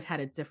okay that I've had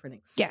a different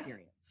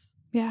experience.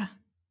 Yeah.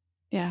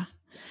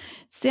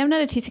 See, I'm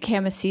not a TCK,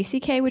 I'm a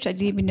CCK, which I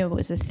didn't even know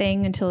was a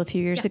thing until a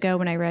few years ago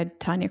when I read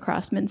Tanya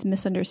Crossman's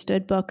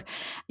Misunderstood book.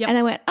 And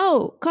I went,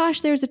 oh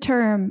gosh, there's a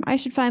term. I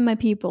should find my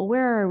people.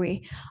 Where are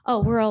we?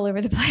 Oh, we're all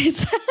over the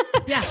place.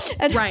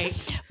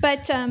 Right.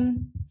 But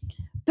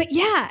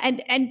yeah,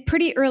 and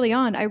pretty early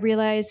on, I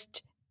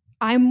realized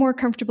I'm more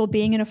comfortable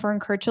being in a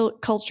foreign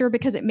culture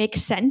because it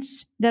makes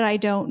sense that I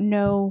don't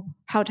know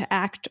how to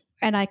act,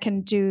 and I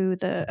can do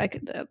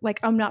like,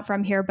 I'm not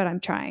from here, but I'm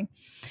trying.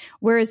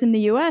 Whereas in the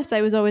US,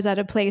 I was always at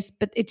a place,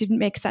 but it didn't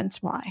make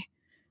sense why.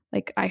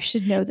 Like, I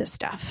should know this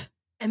stuff.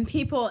 And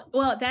people,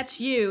 well, that's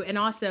you. And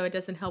also it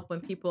doesn't help when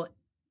people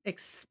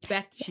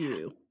expect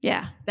you.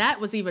 Yeah.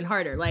 That was even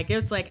harder. Like, it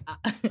was like,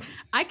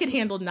 I could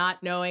handle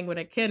not knowing. What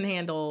I couldn't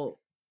handle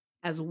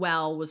as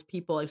well was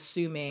people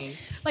assuming.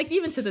 Like,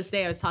 even to this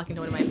day, I was talking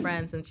to one of my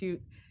friends, and she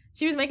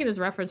was making this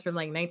reference from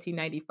like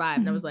 1995.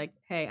 And I was like,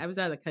 hey, I was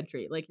out of the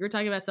country. Like, you're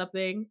talking about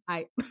something.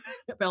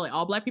 Apparently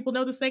all Black people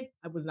know this thing.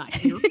 I was not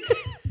here.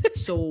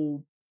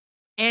 So,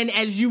 and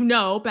as you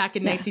know, back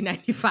in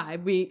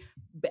 1995,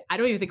 I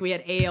don't even think we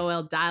had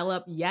AOL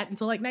dial-up yet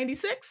until like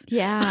 96.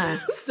 Yeah.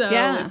 So,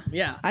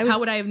 how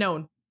would I have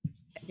known?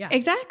 Yeah.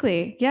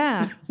 Exactly.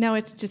 Yeah. No,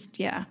 it's just,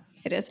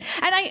 It is.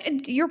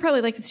 And you're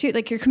probably like this too,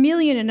 like you're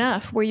chameleon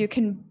enough where you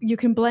can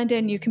blend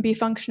in, you can be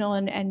functional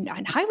and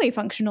highly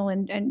functional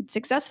and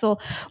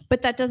successful,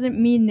 but that doesn't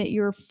mean that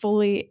you're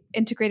fully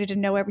integrated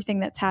and know everything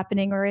that's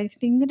happening or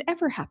anything that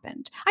ever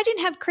happened. I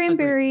didn't have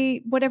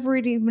cranberry, whatever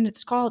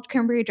it's called,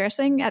 cranberry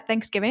dressing at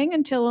Thanksgiving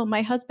until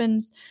my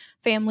husband's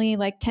family,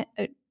 like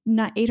 8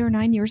 or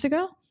 9 years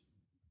ago.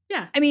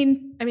 Yeah. I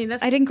mean, I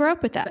didn't grow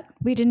up with that.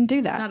 We didn't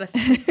do that.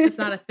 It's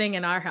not a thing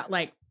in our house.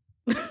 Like,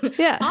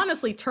 yeah.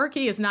 Honestly,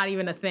 turkey is not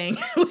even a thing.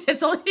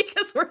 It's only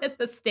because we're in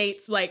the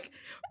States. Like,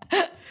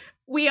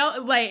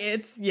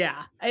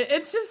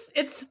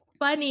 it's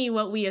funny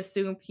what we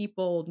assume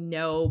people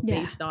know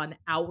based on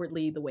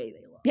outwardly the way they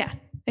look. Yeah,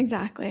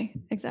 exactly.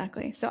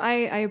 So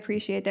I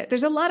appreciate that.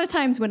 There's a lot of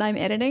times when I'm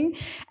editing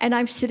and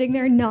I'm sitting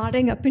there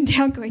nodding up and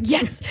down going,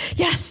 yes,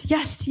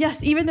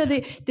 even though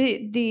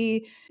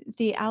the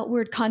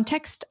outward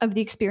context of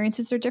the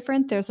experiences are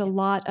different. There's a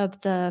lot of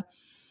the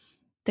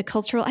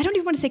cultural, I don't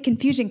even want to say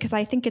confusion because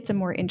I think it's a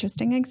more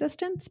interesting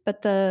existence,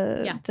 but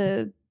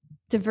the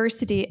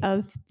diversity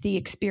of the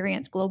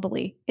experience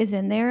globally is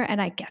in there.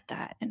 And I get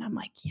that. And I'm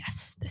like,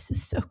 yes, this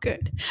is so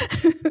good.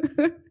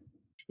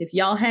 If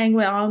y'all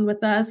hang on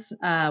with us,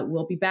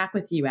 we'll be back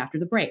with you after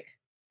the break.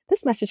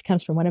 This message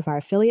comes from one of our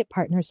affiliate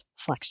partners,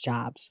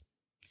 FlexJobs.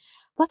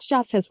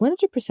 FlexJobs has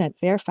 100%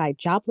 verified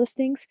job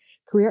listings,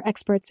 career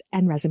experts,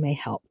 and resume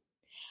help.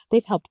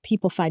 They've helped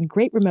people find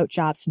great remote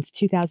jobs since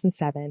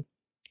 2007.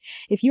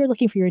 If you are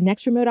looking for your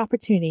next remote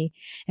opportunity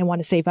and want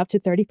to save up to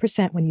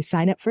 30% when you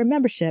sign up for a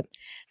membership,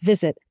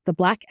 visit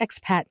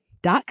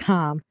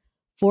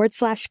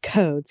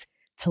theblackexpat.com/codes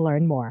to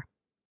learn more.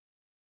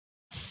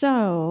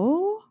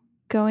 So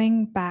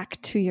going back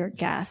to your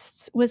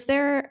guests, is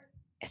there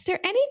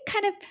any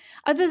kind of,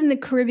 other than the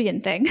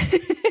Caribbean thing,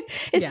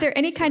 is there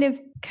any kind of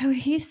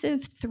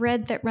cohesive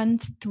thread that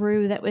runs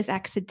through that was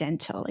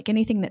accidental? Like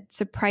anything that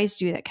surprised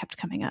you that kept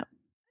coming up?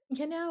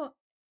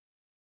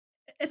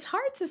 It's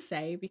hard to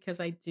say because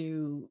I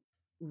do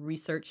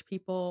research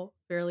people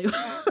fairly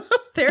well.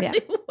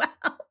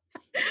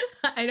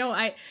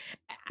 I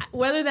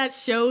whether that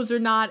shows or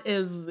not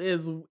is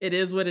it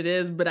is what it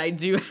is, but I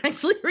do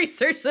actually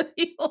research the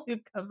people who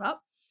come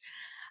up.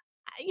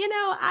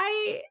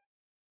 I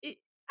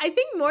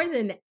think more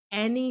than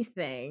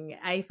anything,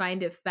 I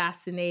find it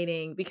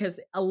fascinating because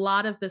a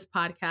lot of this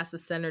podcast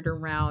is centered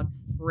around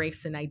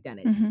race and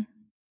identity.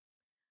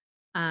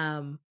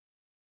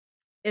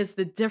 Is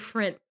the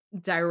different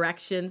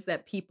directions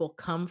that people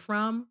come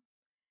from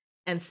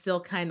and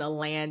still kind of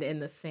land in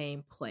the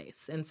same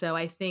place. And so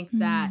I think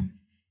that,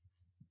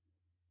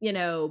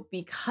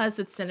 because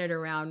it's centered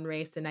around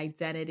race and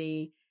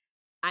identity,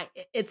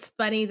 it's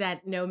funny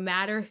that no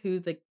matter who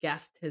the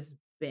guest has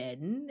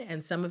been,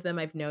 and some of them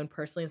I've known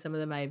personally and some of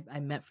them I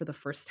met for the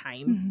first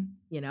time,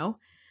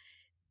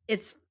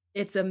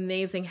 it's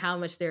amazing how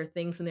much there are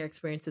things in their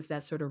experiences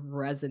that sort of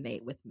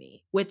resonate with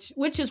me, which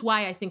is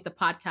why I think the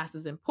podcast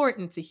is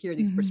important to hear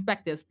these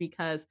perspectives,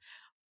 because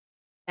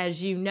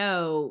as you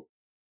know,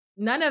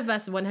 none of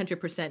us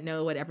 100%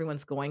 know what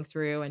everyone's going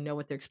through and know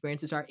what their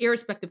experiences are,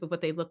 irrespective of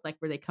what they look like,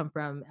 where they come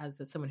from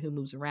as someone who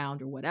moves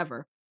around or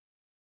whatever.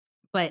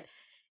 But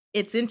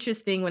it's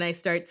interesting when I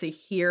start to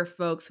hear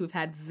folks who've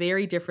had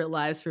very different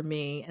lives from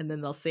me, and then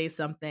they'll say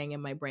something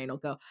and my brain will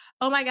go,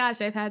 oh my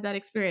gosh, I've had that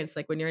experience.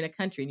 Like when you're in a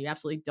country and you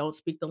absolutely don't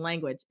speak the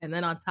language. And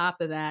then on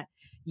top of that,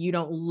 you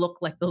don't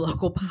look like the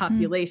local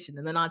population.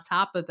 And then on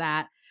top of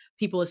that,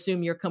 people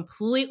assume you're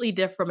completely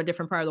different from a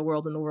different part of the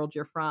world than the world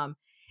you're from.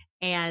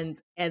 And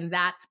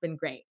that's been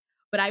great.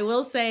 But I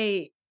will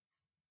say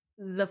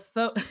I'm going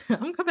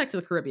to come back to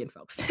the Caribbean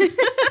folks.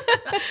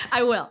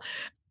 I will.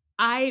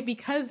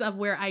 Because of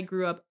where I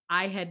grew up,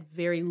 I had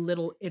very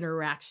little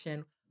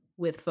interaction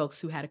with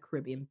folks who had a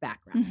Caribbean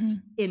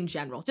background in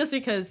general, just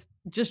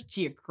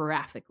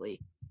geographically.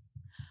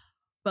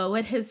 But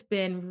what has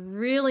been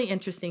really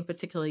interesting,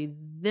 particularly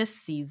this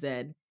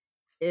season,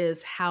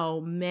 is how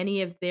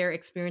many of their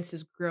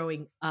experiences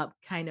growing up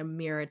kind of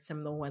mirrored some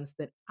of the ones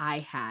that I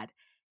had.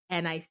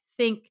 And I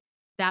think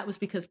that was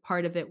because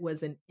part of it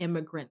was an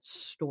immigrant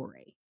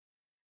story,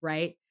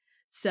 right?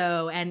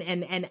 So,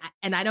 and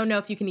I don't know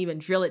if you can even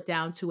drill it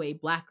down to a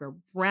Black or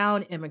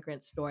brown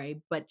immigrant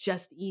story, but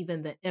just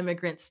even the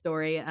immigrant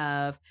story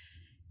of,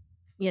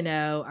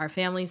 our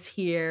family's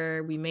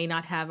here. We may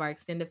not have our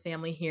extended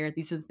family here.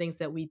 These are the things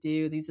that we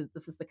do. This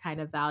is the kind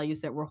of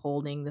values that we're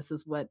holding. This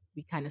is what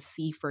we kind of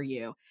see for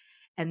you.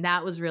 And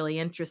that was really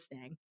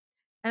interesting.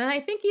 And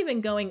I think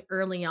even going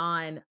early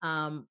on,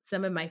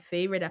 some of my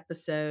favorite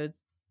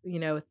episodes,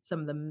 with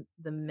some of the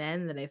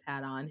men that I've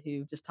had on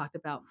who just talked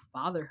about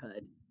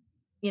fatherhood.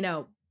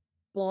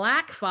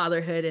 Black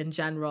fatherhood in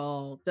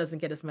general doesn't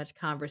get as much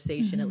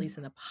conversation, at least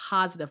in a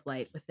positive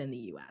light within the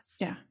U.S.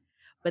 Yeah.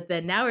 But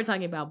then now we're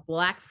talking about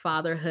Black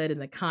fatherhood in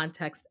the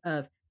context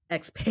of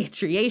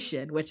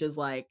expatriation, which is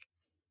like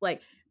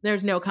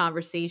there's no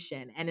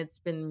conversation. And it's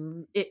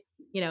been,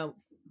 to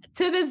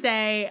this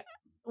day,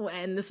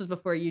 and this was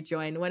before you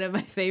joined, one of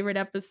my favorite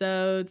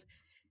episodes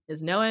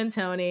is Noah and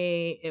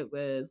Tony. It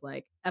was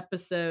like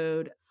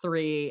episode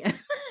 3.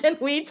 And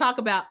we talk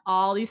about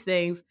all these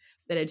things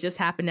that had just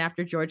happened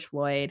after George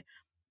Floyd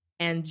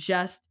and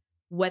just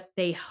what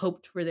they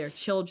hoped for their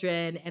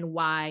children and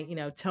why, you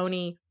know,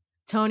 Tony's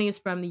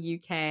from the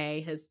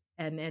UK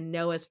and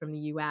Noah's from the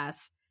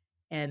US,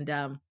 and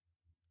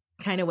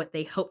kind of what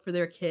they hope for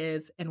their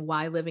kids and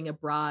why living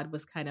abroad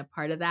was kind of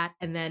part of that.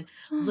 And then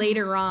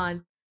later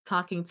on,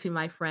 talking to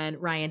my friend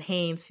Ryan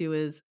Haynes, who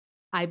is,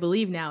 I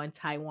believe, now in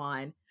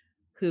Taiwan,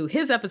 who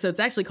his episode's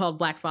actually called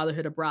Black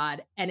Fatherhood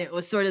Abroad. And it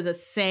was sort of the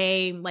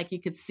same, like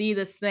you could see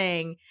this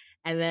thing.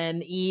 And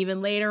then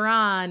even later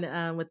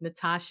on with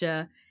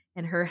Natasha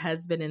and her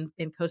husband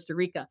in Costa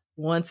Rica,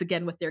 once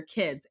again with their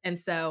kids. And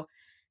so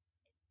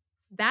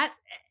that,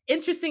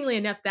 interestingly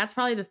enough, that's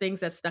probably the things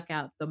that stuck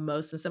out the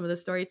most in some of the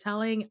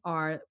storytelling,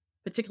 are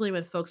particularly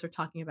when folks are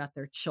talking about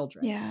their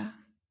children. Yeah.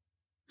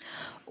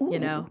 Ooh. You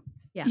know?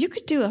 Yeah. You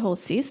could do a whole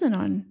season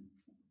on,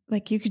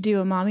 like, you could do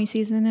a mommy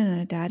season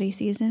and a daddy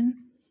season.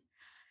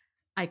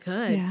 I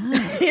could.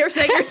 Yeah. You're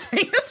saying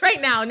this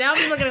right now. Now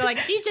people are going to be like,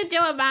 she should do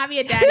a mommy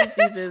and daddy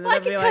season. I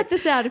can cut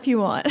this out if you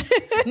want.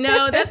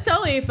 No, that's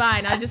totally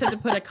fine. I just have to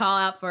put a call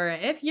out for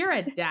it. If you're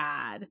a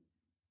dad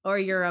or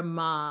you're a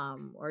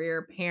mom or you're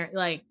a parent,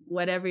 like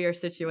whatever your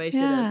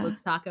situation is,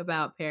 let's talk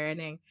about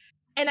parenting.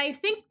 And I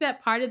think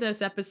that part of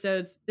those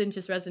episodes didn't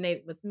just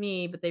resonate with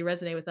me, but they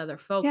resonate with other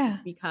folks is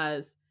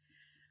because,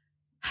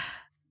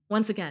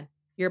 once again,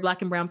 you're a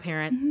Black and brown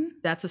parent. Mm-hmm.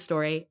 That's a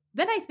story.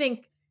 Then I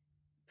think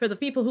for the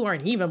people who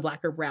aren't even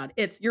Black or brown,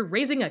 it's you're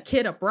raising a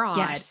kid abroad.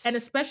 Yes. And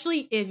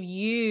especially if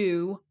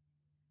you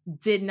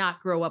did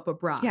not grow up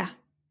abroad. Yeah.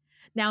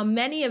 Now,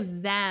 many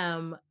of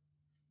them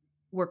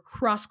were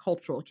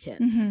cross-cultural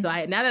kids. Mm-hmm. So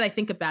now that I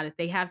think about it,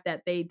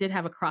 they did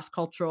have a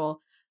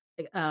cross-cultural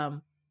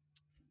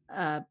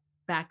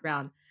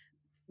background.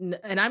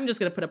 And I'm just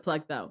going to put a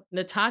plug, though.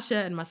 Natasha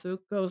and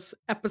Masuko's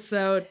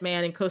episode,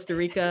 man, in Costa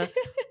Rica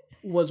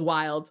was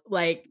wild.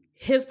 Like,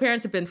 his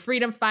parents have been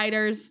freedom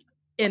fighters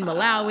in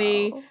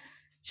Malawi.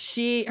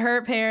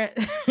 Her parent,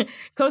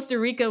 Costa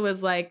Rica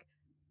was like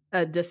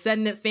a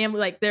descendant family.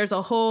 Like, there's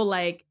a whole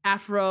like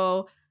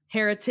Afro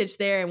heritage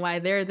there and why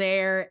they're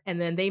there. And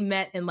then they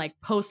met in like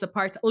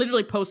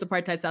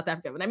post-apartheid South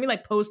Africa. When I mean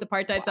like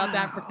post-apartheid South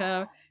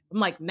Africa, I'm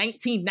like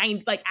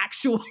 1990, like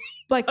actual,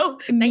 like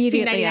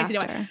 1990,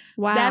 1991.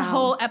 Wow. That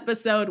whole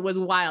episode was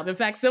wild. In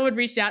fact, someone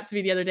reached out to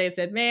me the other day and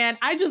said, man,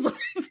 I just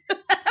liked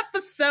that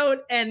episode.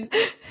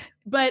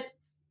 But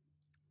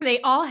they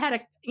all had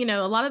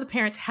a lot of the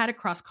parents had a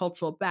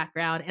cross-cultural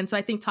background. And so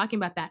I think talking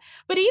about that,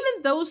 but even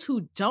those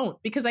who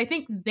don't, because I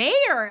think they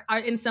are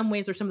in some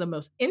ways are some of the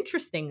most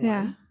interesting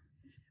ones,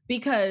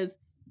 because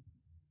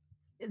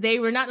they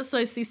were not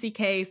necessarily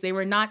CCKs, they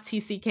were not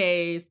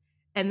TCKs,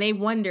 and they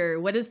wonder,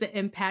 what is the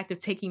impact of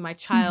taking my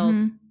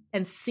child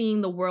and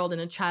seeing the world in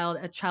a child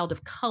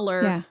of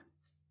color,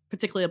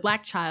 particularly a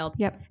Black child.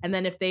 Yep. And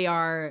then if they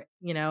are,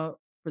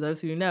 for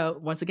those who know,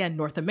 once again,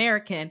 North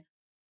American,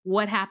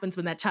 what happens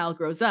when that child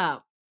grows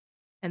up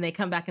and they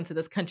come back into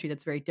this country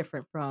that's very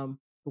different from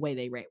the way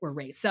they were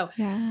raised. So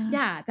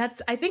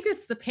I think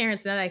it's the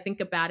parents now that I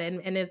think about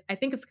it. And I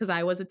think it's because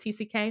I was a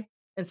TCK.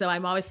 And so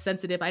I'm always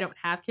sensitive. I don't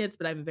have kids,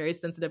 but I'm very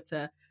sensitive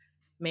to,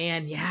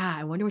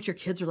 I wonder what your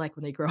kids are like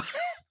when they grow up.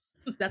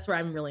 That's where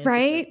I'm really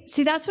interested. Right?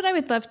 See, that's what I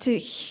would love to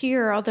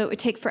hear, although it would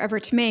take forever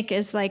to make,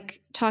 is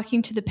like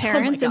talking to the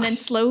parents and then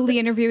slowly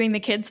interviewing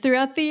the kids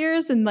throughout the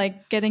years and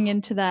like getting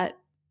into that,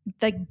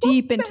 like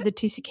deep into the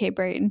TCK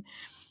brain.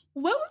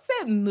 What was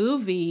that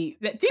movie?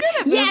 Do you know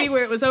that movie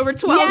where it was over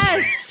 12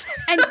 years?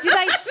 And did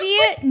I see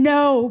it?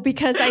 No,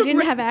 because I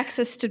didn't have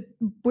access to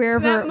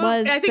wherever it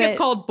was. I think it's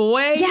called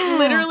Boy. Yeah.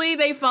 Literally,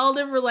 they followed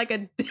him for like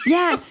a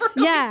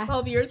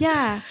 12 years.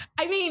 Yeah.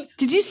 I mean,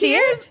 did you see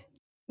it?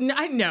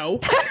 I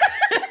know.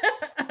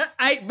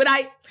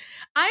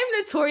 I'm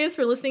notorious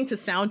for listening to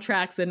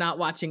soundtracks and not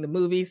watching the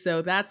movie,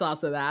 so that's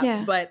also that.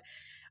 Yeah. But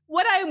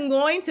what I'm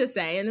going to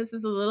say, and this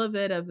is a little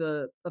bit of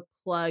a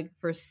plug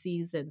for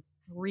season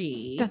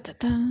 3. Dun, dun,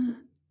 dun.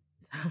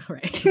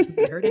 Right.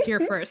 You heard it here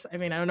first. I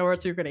mean, I don't know where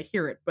else you're going to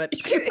hear it, but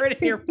you heard it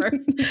here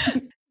first.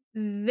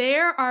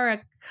 There are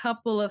a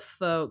couple of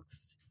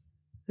folks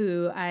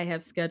who I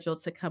have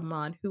scheduled to come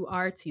on who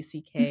are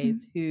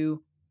TCKs,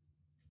 who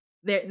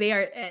they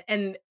are,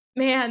 and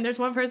man, there's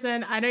one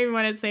person, I don't even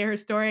want to say her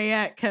story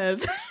yet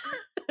because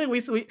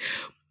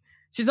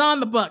she's on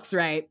the books,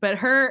 right? But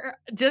her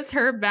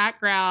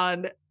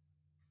background,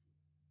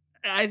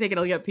 I think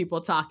it'll get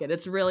people talking.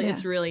 It's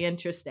really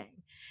interesting.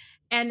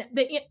 And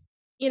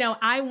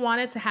I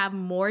wanted to have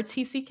more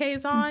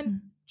TCKs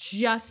on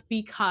just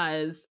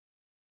because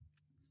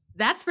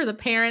that's for the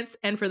parents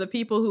and for the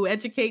people who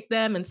educate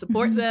them and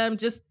support them,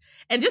 just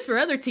for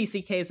other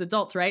TCKs,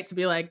 adults, right? To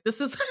be like, this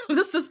is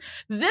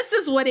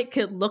what it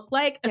could look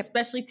like,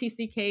 especially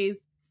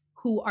TCKs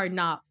who are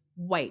not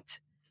white.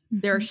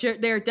 There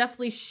are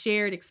definitely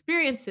shared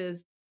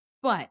experiences,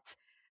 but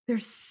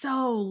there's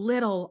so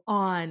little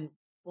on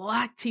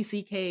Black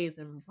TCKs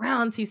and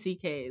brown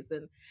TCKs,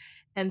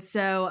 and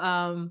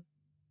so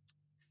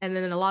and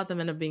then a lot of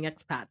them end up being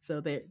expats, so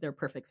they're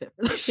perfect fit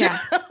for the show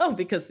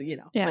because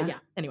But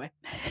anyway.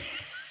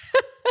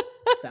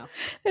 So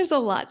there's a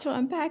lot to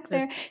unpack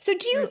there. So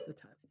do you there's the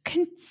time.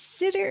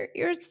 consider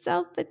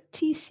yourself a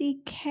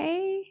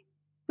TCK?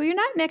 Well, you're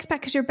not an expat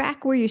because you're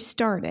back where you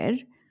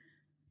started.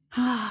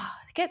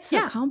 It gets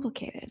so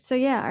complicated. So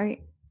yeah, are you?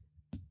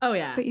 Oh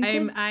yeah, But you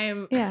did-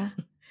 I'm Yeah.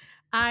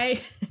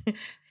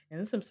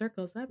 in some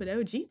circles I'm an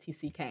OG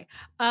TCK.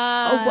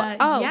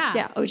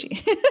 Yeah, OG.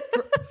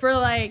 for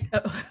like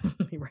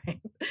right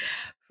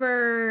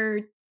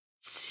for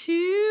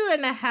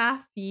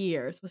 2.5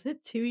 years. Was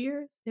it 2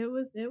 years? It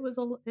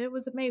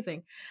was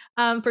amazing.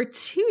 For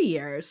 2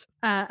 years,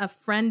 a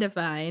friend of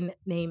mine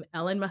named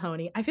Ellen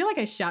Mahoney. I feel like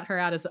I shout her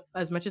out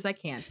as much as I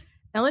can.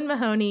 Ellen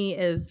Mahoney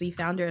is the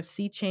founder of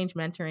Sea Change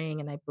Mentoring,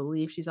 and I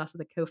believe she's also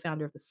the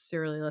co-founder of the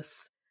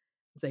Surrealists.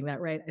 I'm saying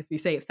that right. If you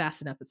say it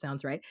fast enough, it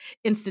sounds right.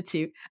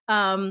 Institute.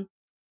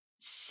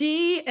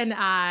 She and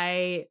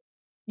I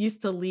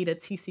used to lead a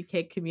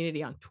TCK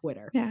community on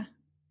Twitter. Yeah.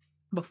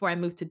 Before I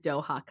moved to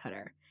Doha,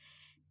 Qatar.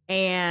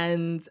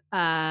 And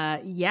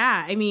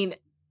I mean,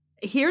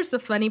 here's the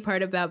funny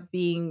part about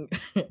being,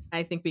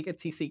 I think, being a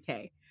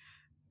TCK.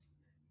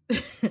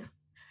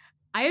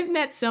 I have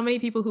met so many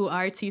people who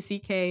are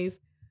TCKs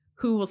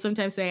who will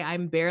sometimes say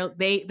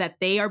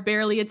they are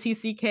barely a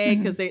TCK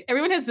because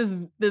everyone has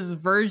this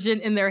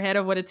version in their head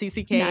of what a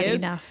TCK Not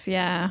is. enough,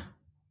 yeah.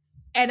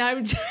 And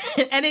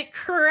and it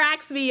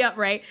cracks me up,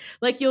 right?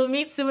 Like you'll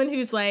meet someone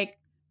who's like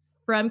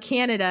from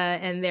Canada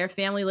and their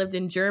family lived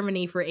in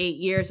Germany for 8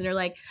 years, and they're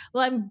like,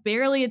 "Well, I'm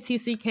barely a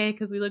TCK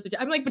because we lived in."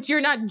 I'm like, "But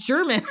you're not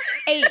German."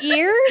 8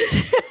 years,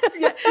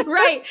 Yeah,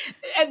 right?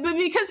 But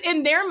because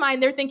in their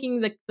mind, they're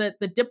thinking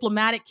the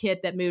diplomatic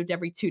kid that moved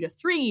every 2 to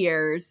 3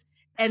 years.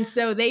 And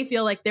so they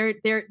feel like they're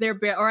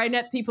or I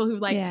met people who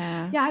like,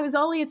 I was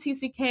only a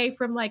TCK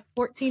from like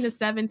 14 to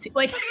 17.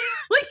 Like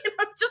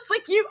I'm just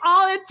like, you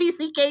all have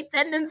TCK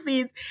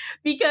tendencies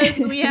because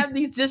we have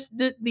these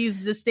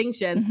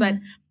distinctions. But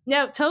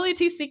no, totally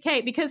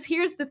TCK, because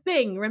here's the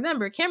thing.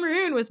 Remember,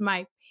 Cameroon was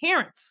my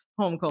parents'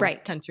 home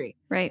country.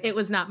 Right. It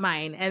was not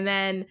mine. And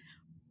then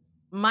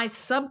my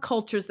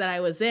subcultures that I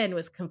was in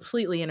was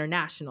completely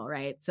international,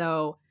 right?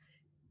 So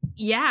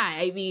yeah,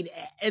 I mean,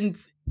 and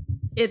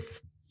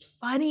it's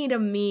funny to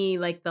me,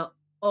 like the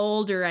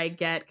older I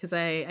get, because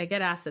I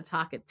get asked to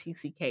talk at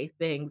TCK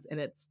things, and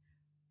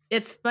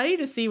it's funny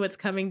to see what's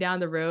coming down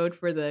the road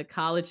for the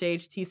college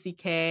age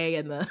TCK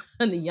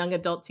and the young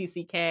adult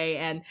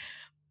TCK.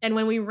 And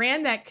when we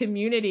ran that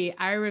community,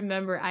 I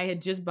remember I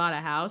had just bought a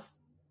house.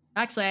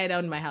 Actually, I had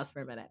owned my house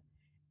for a minute.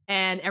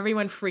 And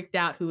everyone freaked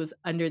out who was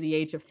under the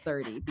age of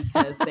 30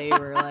 because they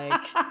were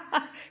like,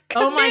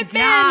 oh my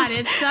God,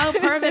 it's so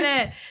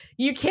permanent.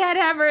 You can't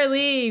ever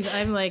leave.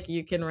 I'm like,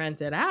 you can rent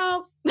it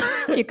out.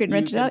 You can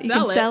rent it out. You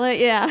can sell it.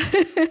 Yeah.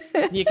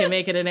 You can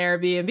make it an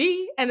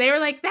Airbnb. And they were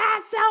like,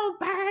 that's so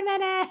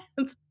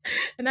permanent.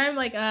 And I'm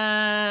like,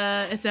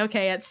 it's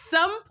okay. At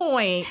some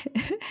point,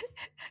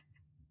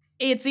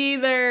 it's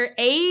either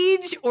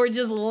age or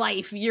just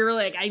life. You're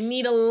like, I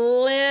need a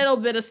little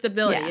bit of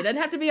stability. Yeah. It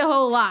doesn't have to be a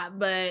whole lot,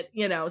 but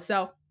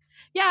so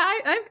yeah,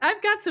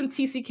 I've got some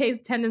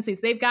TCK tendencies.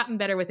 They've gotten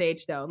better with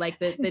age though. Like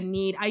the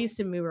need, I used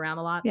to move around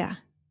a lot. Yeah.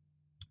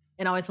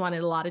 And always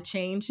wanted a lot of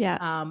change. Yeah.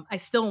 I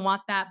still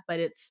want that, but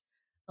it's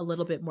a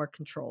little bit more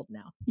controlled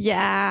now.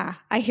 Yeah,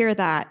 I hear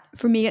that.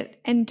 For me, it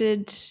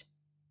ended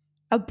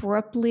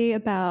abruptly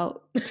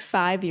about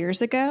 5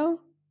 years ago.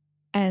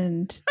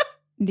 And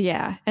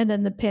yeah, and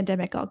then the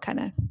pandemic all kind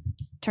of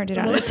turned it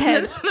on its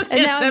head.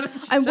 And now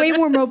I'm way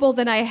more mobile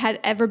than I had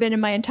ever been in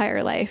my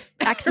entire life,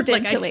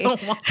 accidentally. Like, I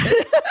don't want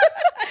it.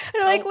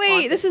 And I'm like,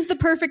 wait, this is the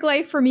perfect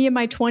life for me in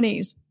my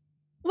 20s.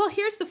 Well,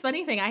 here's the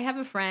funny thing. I have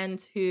a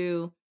friend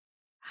who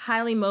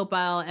highly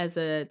mobile as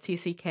a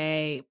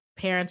TCK.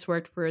 Parents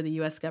worked for the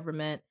US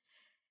government.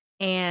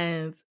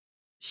 And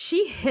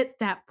she hit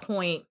that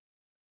point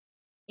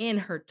in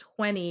her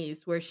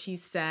 20s where she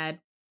said,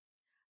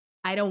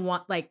 I don't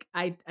want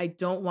I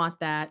don't want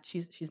that.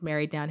 She's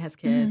married now and has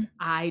kids.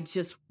 I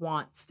just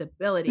want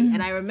stability.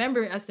 And I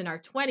remember us in our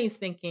 20s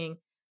thinking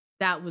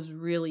that was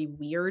really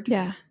weird.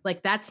 Yeah.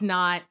 Like that's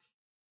not,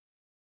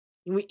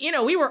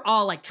 we were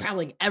all like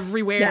traveling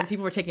everywhere and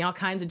people were taking all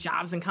kinds of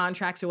jobs and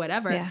contracts or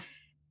whatever. Yeah.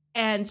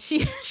 And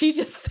she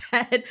just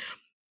said,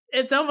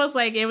 it's almost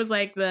like it was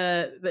like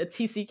the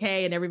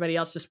TCK and everybody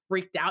else just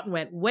freaked out and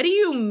went, what do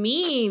you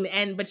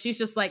mean? But she's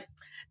just like,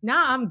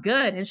 nah, I'm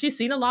good. And she's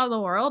seen a lot of the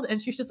world. And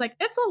she's just like,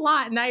 it's a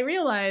lot. And I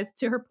realized,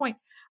 to her point,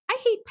 I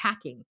hate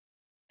packing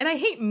and I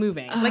hate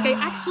moving. Like I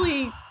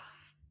actually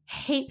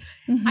hate,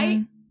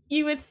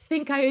 you would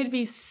think I would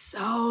be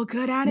so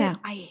good at it.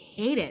 I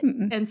hate it.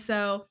 And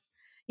so,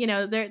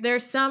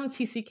 there's some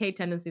TCK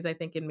tendencies, I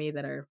think, in me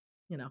that are,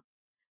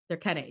 they're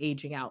kind of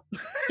aging out.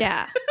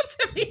 Yeah.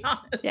 To be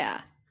honest.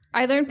 Yeah.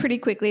 I learned pretty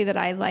quickly that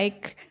I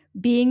like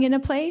being in a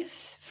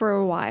place for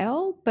a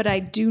while, but I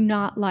do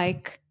not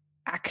like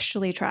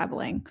actually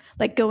traveling,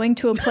 like going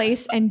to a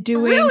place and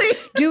doing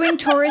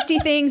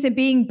touristy things and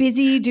being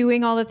busy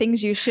doing all the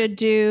things you should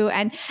do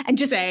and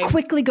just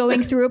quickly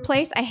going through a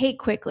place. I hate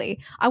quickly.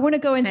 I want to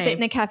go and sit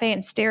in a cafe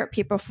and stare at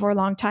people for a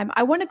long time.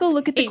 I want to go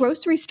look at the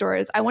grocery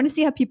stores. I want to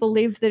see how people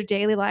live their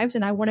daily lives,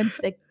 and I want to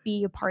like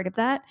be a part of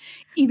that,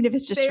 even if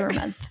it's just for a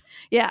month.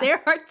 Yeah.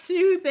 There are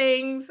two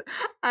things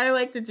I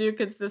like to do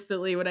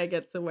consistently when I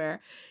get somewhere.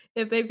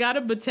 If they've got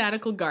a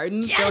botanical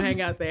gardens, go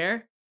hang out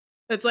there.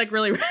 It's like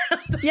really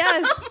random.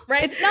 Yes,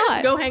 right? It's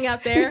not. Go hang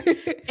out there.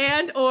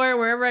 And or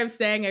wherever I'm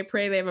staying, I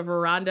pray they have a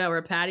veranda or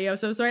a patio of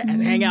some sort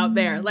and hang out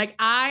there. Like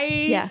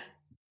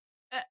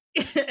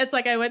it's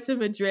like I went to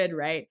Madrid,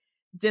 right?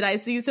 Did I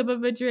see some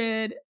of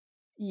Madrid?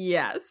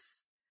 Yes.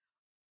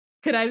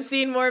 Could I have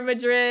seen more of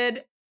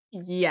Madrid?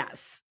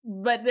 Yes.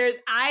 But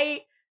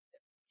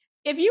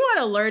if you want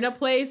to learn a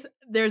place,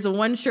 there's a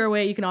one sure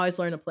way you can always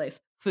learn a place.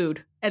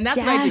 Food. And that's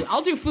what I do.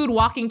 I'll do food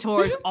walking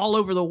tours all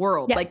over the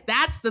world. Yep. Like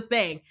that's the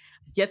thing.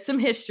 Get some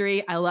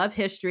history. I love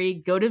history.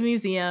 Go to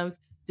museums,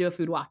 do a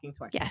food walking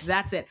tour. Yes.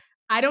 That's it.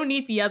 I don't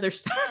need the other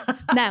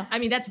stuff. No. I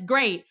mean, that's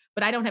great,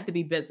 but I don't have to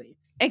be busy.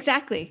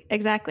 Exactly.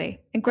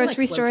 And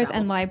grocery stores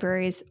and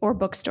libraries or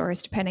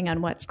bookstores, depending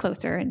on what's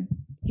closer and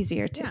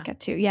easier to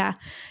get to. Yeah.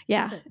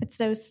 It's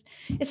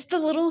the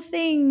little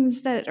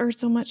things that are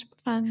so much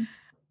fun.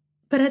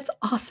 But it's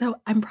also,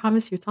 I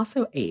promise you, it's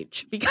also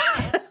age.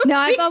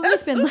 I've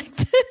always been like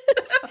this.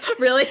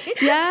 Really?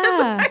 Yeah.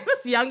 When I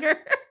was younger,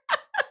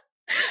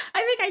 I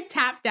think I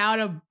tapped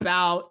out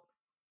about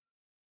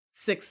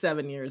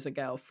 6-7 years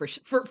ago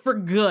for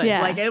good.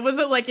 Yeah. Like it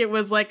wasn't like it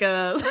was like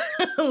a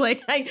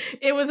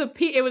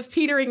it was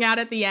petering out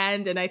at the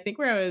end. And I think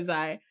where was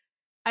I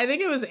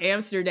think it was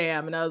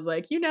Amsterdam, and I was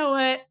like, you know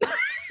what?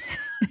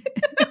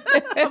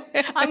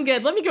 I'm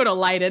good. Let me go to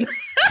Leiden.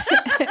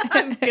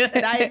 I'm good.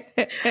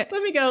 Let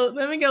me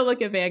go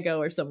look at Van Gogh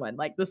or someone.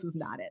 Like, this is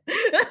not it.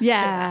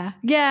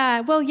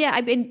 Yeah. Well, yeah.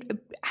 I mean,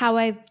 how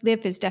I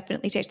live has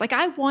definitely changed. Like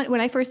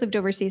when I first lived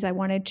overseas, I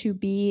wanted to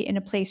be in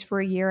a place for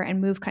a year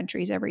and move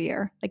countries every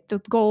year. Like the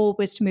goal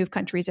was to move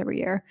countries every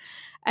year.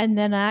 And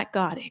then that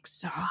got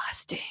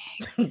exhausting,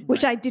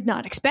 which I did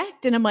not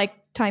expect. And I'm like,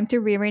 time to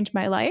rearrange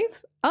my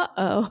life.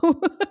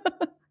 Uh-oh.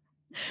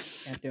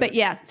 But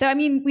yeah, so I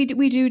mean, we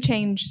do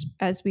change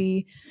as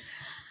we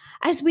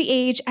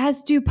age,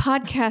 as do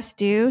podcasts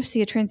do.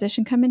 See a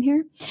transition come in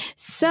here.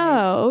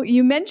 So nice.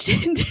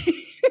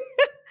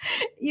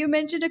 You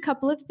mentioned a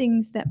couple of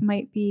things that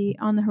might be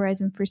on the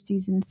horizon for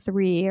season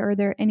 3. Are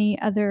there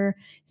any other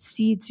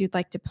seeds you'd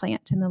like to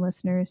plant in the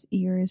listeners'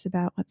 ears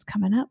about what's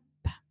coming up?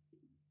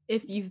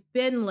 If you've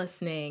been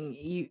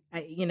listening,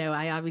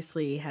 I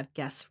obviously have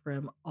guests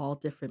from all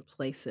different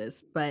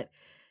places, but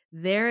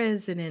there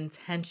is an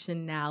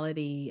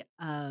intentionality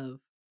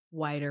of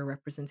wider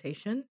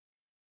representation,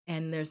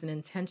 and there's an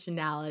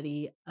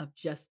intentionality of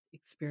just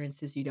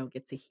experiences you don't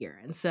get to hear.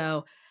 And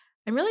so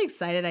I'm really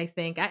excited, I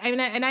think.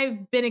 And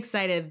I've been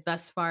excited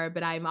thus far,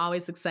 but I'm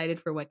always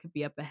excited for what could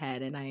be up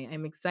ahead. And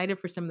I'm excited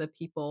for some of the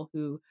people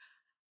who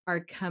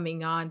are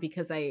coming on,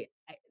 because I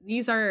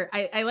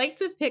like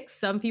to pick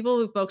some people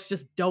who folks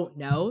just don't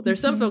know. There's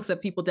some folks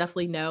that people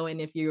definitely know.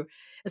 And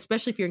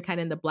especially if you're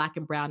kind of in the Black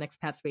and brown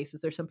expat spaces,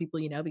 there's some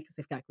people you know because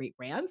they've got great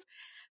brands.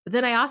 But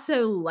then I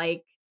also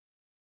like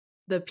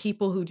the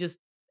people who just,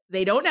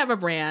 they don't have a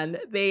brand.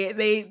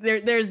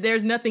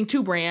 There's nothing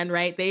to brand,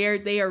 right?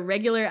 They are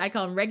regular, I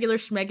call them regular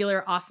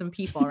schmegular awesome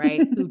people,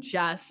 right?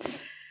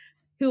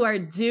 who are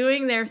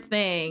doing their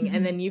thing.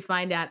 And then you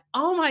find out,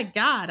 oh my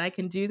God, I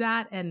can do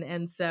that.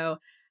 And so,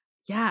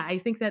 yeah, I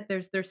think that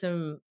there's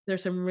some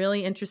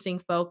really interesting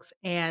folks.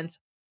 And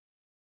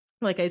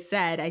like I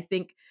said, I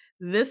think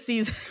this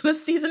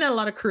season had a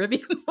lot of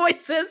Caribbean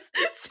voices.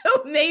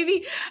 So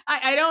maybe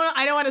I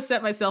don't want to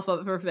set myself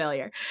up for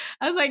failure.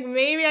 I was like,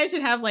 maybe I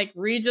should have like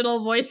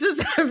regional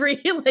voices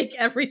every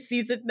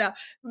season. No,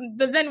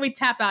 but then we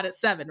tap out at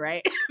 7,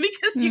 right?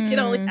 Because you can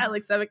only have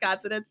like 7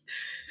 continents.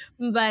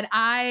 But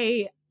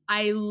I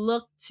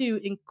look to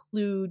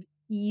include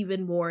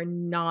even more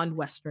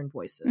non-Western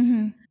voices.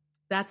 Mm-hmm.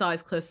 That's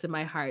always close to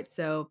my heart.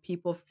 So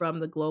people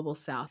from the global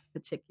South,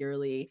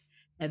 particularly,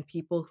 and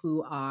people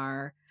who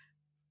are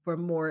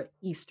from more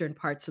Eastern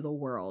parts of the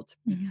world,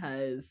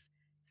 because,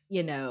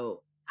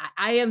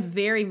 I am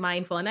very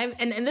mindful,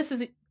 and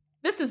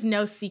this is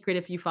no secret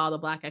if you follow the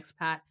Black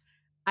Expat.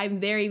 I'm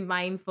very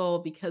mindful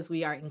because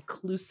we are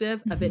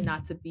inclusive of it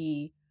not to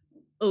be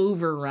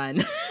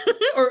overrun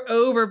or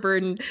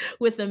overburdened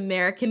with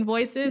American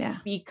voices,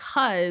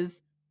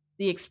 because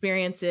the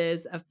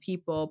experiences of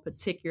people,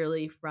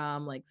 particularly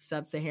from like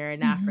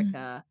sub-Saharan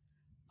Africa,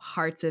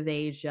 parts of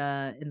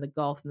Asia, in the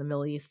Gulf and the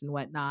Middle East and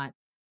whatnot,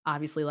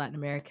 obviously Latin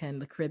America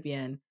and the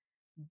Caribbean,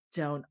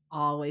 don't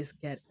always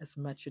get as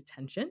much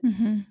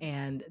attention.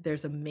 And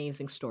there's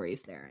amazing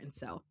stories there. And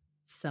so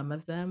some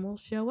of them will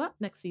show up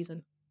next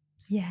season.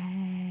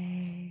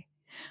 Yay.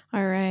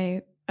 All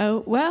right.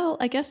 Oh, well,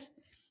 I guess,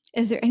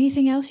 is there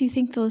anything else you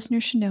think the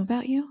listeners should know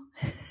about you?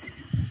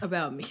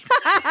 About me.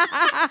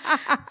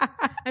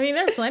 I I mean,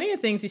 there are plenty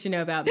of things you should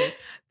know about me.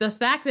 The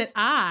fact that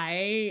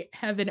I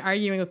have been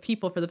arguing with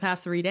people for the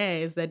past 3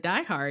 days that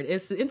Die Hard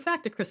is, in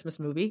fact, a Christmas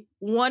movie.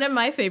 One of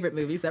my favorite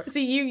movies ever.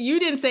 See, you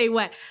didn't say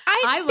what.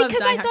 I love because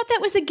Die Hard. I thought that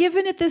was a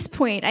given at this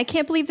point. I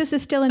can't believe this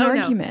is still an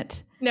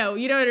argument. No,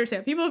 you don't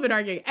understand. People have been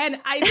arguing. And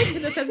I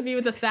think this has to be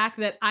with the fact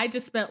that I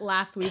just spent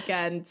last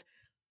weekend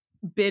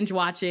binge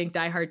watching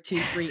Die Hard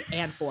 2, 3,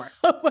 and 4.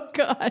 Oh my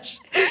gosh.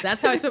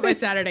 That's how I spent my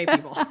Saturday,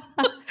 people.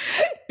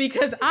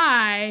 Because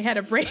I had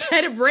a break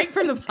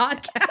from the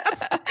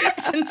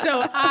podcast. And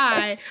so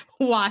I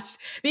watched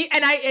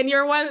and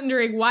you're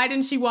wondering, why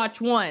didn't she watch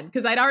 1?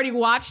 Because I'd already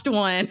watched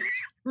 1.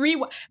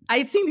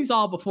 I'd seen these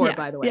all before,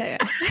 by the way. Yeah.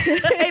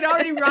 I'd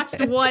already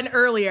watched 1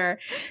 earlier.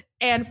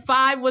 And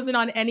 5 wasn't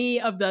on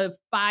any of the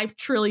 5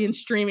 trillion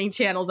streaming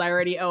channels I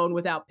already own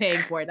without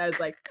paying for it. And I was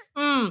like,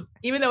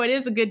 even though it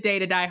is a good day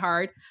to Die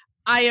Hard,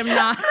 I am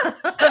not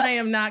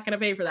going to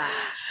pay for that.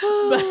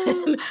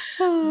 But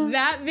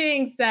that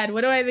being said,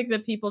 what do I think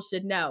that people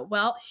should know?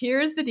 Well,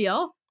 here's the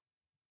deal.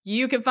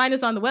 You can find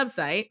us on the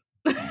website.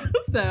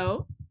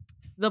 So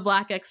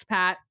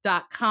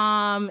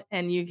theblackexpat.com,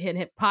 and you can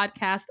hit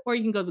podcast, or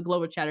you can go to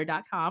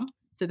theglobalchatter.com.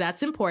 So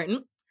that's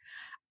important.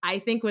 I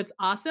think what's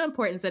also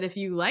important is that if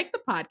you like the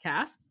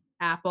podcast,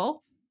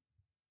 Apple,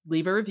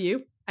 leave a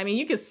review. I mean,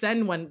 you could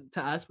send one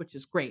to us, which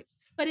is great,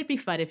 but it'd be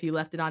fun if you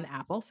left it on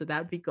Apple. So that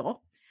would be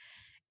cool.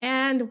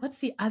 And what's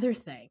the other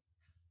thing?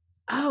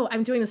 Oh,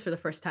 I'm doing this for the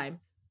first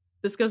time.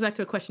 This goes back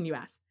to a question you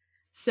asked.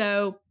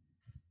 So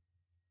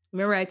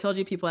remember I told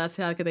you people asked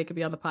how they could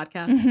be on the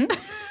podcast?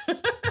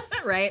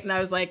 Mm-hmm. Right? And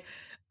I was like,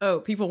 oh,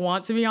 people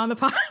want to be on the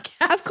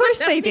podcast? Of course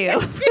they do.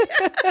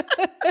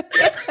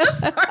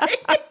 Sorry.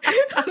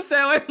 So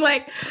I'm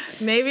like,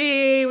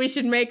 maybe we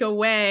should make a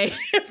way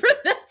for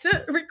them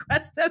to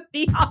request to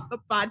be on the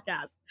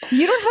podcast.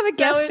 You don't have a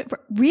guest?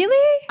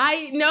 Really?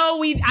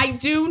 I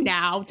do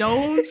now.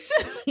 Don't.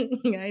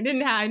 I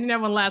didn't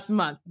have one last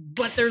month,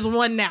 but there's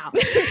one now.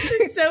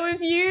 So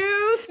if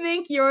you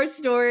think your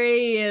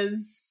story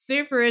is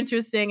super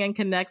interesting and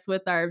connects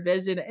with our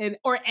vision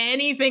or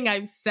anything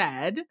I've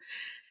said,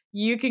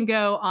 you can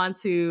go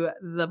onto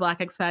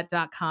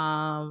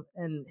theblackexpat.com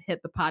and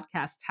hit the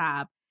podcast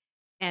tab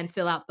and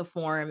fill out the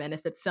form. And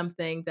if it's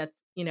something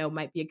that's,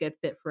 might be a good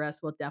fit for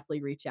us, we'll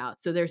definitely reach out.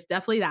 So there's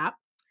definitely that.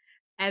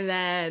 And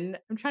then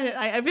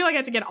I feel like I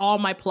have to get all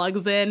my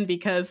plugs in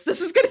because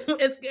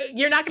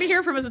you're not going to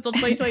hear from us until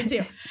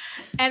 2022.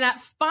 And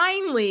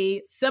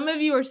finally, some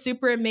of you are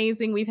super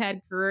amazing. We've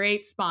had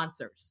great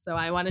sponsors. So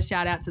I want to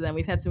shout out to them.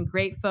 We've had some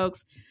great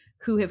folks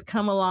who have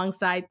come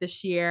alongside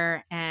this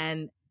year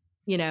and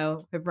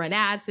have run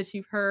ads that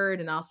you've heard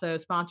and also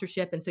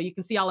sponsorship. And so you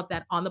can see all of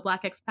that on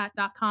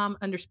theblackexpat.com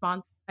under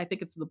I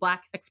think it's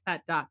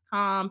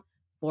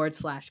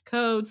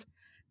theblackexpat.com/codes.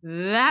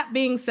 That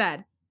being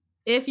said,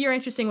 if you're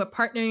interested in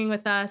partnering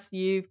with us,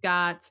 you've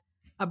got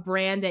a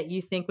brand that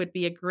you think would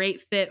be a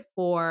great fit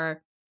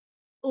for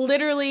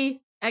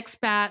literally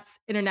expats,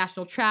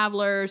 international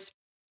travelers.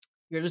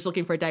 You're just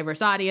looking for a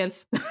diverse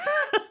audience.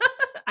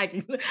 I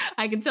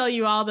can tell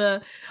you all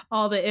the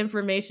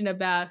information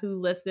about who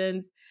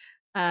listens.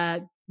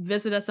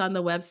 Visit us on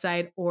the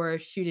website or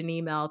shoot an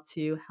email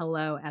to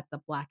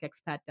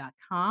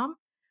hello@theblackexpat.com.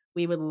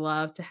 We would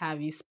love to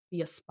have you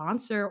be a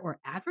sponsor or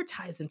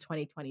advertise in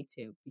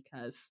 2022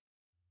 because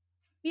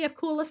we have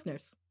cool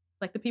listeners,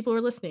 like the people who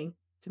are listening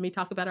to me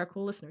talk about our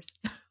cool listeners.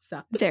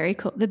 So very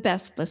cool.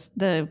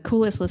 The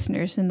coolest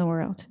listeners in the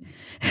world.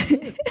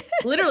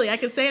 Literally, I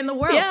could say in the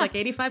world, It's like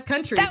 85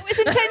 countries. That was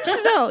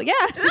intentional.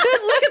 Yes.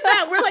 Look at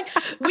that.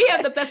 We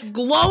have the best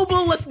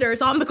global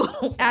listeners on the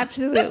globe.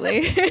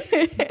 Absolutely.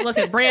 Look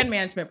at brand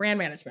management.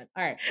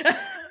 All right.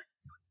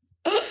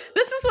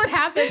 This is what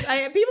happens.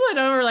 People that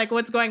know are like,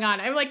 what's going on?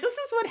 I'm like, this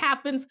is what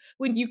happens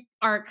when you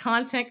are a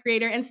content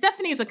creator. And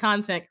Stephanie's a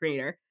content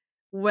creator.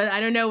 I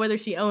don't know whether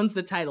she owns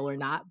the title or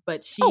not,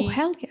 but she... Oh,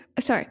 hell yeah.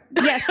 Sorry.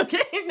 Yeah.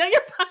 Okay. No,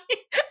 you're fine.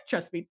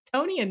 Trust me,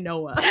 Tony and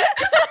Noah.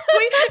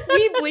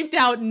 we bleeped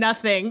out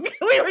nothing.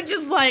 We were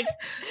just like,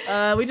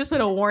 we just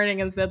put a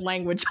warning and said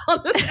language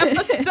on this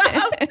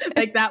episode.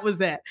 Like that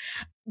was it.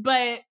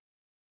 But,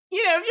 if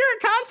you're a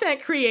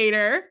content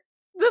creator,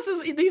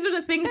 these are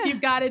the things you've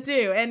got to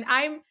do. And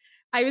I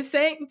was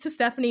saying to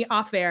Stephanie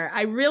off air,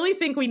 I really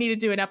think we need to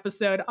do an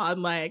episode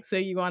on so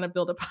you want to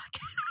build a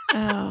podcast.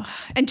 Oh,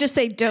 and just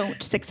say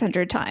don't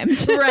 600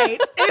 times.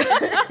 Right.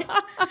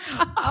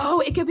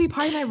 Oh, it could be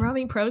part of my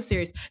Roaming Pro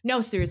series.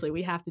 No, seriously,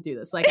 we have to do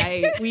this. We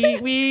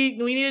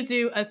need to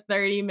do a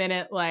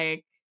 30-minute,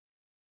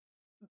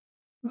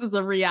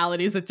 the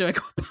realities of doing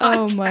a podcast.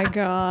 Oh my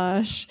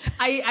gosh.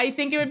 I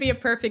think it would be a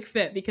perfect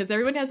fit because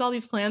everyone has all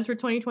these plans for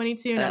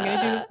 2022 and I'm going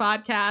to do this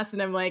podcast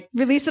and I'm like.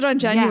 Release it on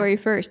January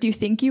 1st. Do you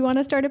think you want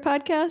to start a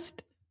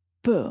podcast?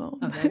 Boom.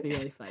 Oh, that'd be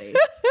really funny.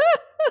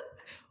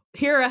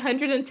 Here are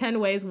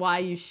 110 ways why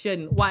you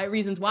shouldn't,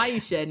 reasons why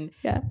you shouldn't,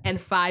 and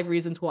 5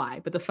 reasons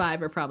why. But the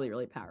 5 are probably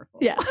really powerful.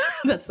 Yeah.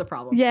 That's the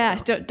problem. Yeah,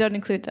 so. Don't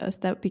include those.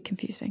 That would be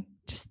confusing.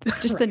 Just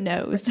right. The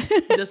nose.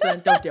 Just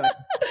don't do it.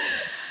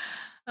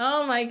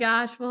 Oh my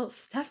gosh. Well,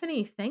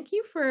 Stephanie, thank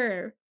you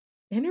for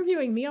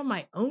interviewing me on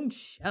my own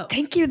show.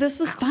 Thank you. This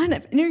was fun.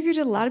 I've interviewed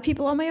a lot of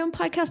people on my own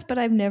podcast, but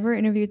I've never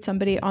interviewed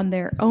somebody on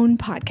their own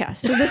podcast.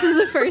 So this is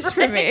a first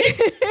for me.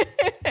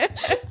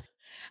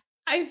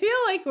 I feel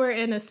like we're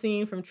in a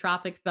scene from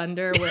Tropic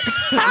Thunder where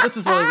this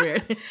is really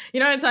weird. You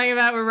know what I'm talking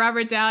about? Where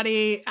Robert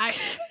Downey,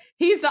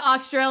 he's the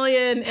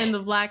Australian in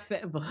the blackface,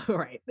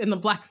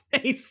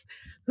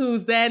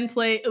 who's then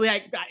like,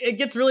 it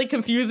gets really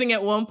confusing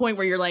at one point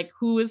where you're like,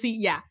 who is he?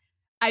 Yeah.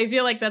 I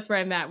feel like that's where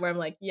I'm at, where I'm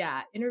like,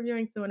 yeah,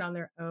 interviewing someone on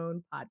their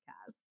own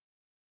podcast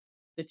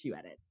that you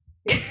edit.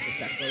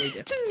 That's what we do.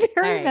 It's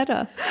very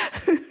meta.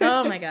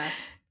 Oh my God.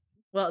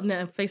 Well,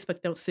 no,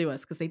 Facebook don't sue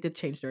us because they did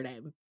change their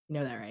name. You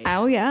know that, right?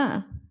 Oh,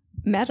 yeah.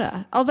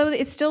 Meta. Although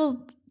it's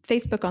still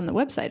Facebook on the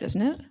website,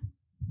 isn't it?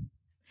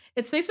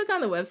 It's Facebook on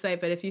the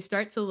website, but if you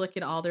start to look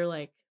at all their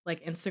like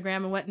Instagram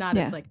and whatnot,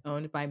 it's like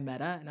owned by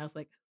Meta. And I was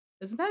like,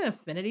 isn't that an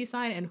affinity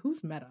sign? And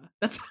who's Meta?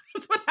 That's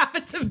what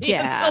happened to me.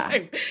 Yeah.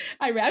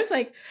 I was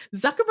like,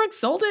 Zuckerberg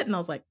sold it, and I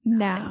was like,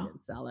 no, he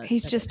didn't sell it.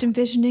 He's just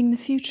envisioning the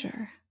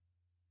future.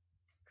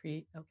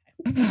 Okay.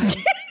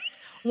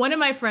 One of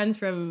my friends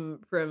from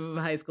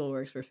high school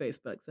works for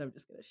Facebook, so I'm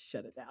just gonna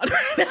shut it down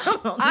right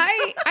now.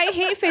 I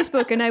hate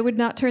Facebook, and I would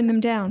not turn them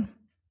down.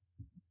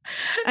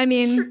 I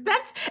mean, isn't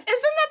that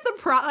the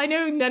problem? I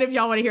know none of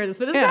y'all want to hear this,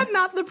 but is that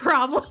not the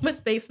problem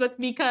with Facebook?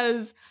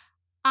 Because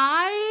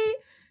I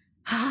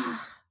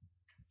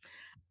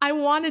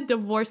want to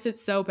divorce it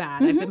so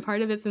bad. I've been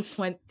part of it since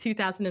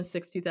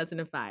 2006,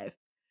 2005.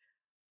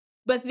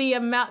 But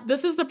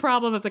this is the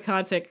problem of the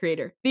content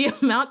creator. The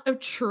amount of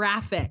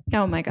traffic.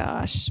 Oh my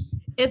gosh.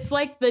 It's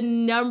like the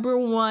number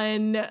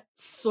one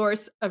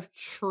source of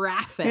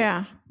traffic.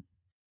 Yeah.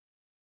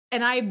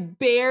 And I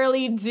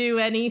barely do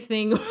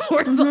anything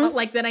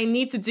that I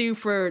need to do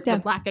for the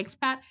Black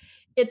expat.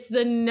 It's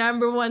the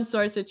number one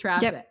source of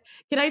traffic. Yep.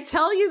 Can I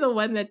tell you the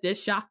one that did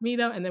shock me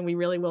though? And then we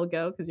really will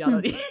go because y'all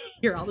don't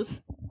hear all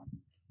this.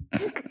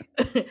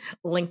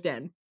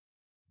 LinkedIn.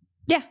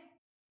 Yeah.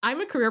 I'm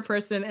a career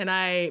person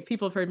and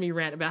people have heard me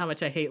rant about how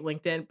much I hate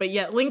LinkedIn, but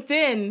yet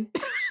LinkedIn,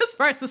 as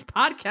far as this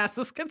podcast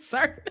is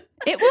concerned.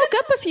 It woke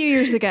up a few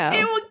years ago.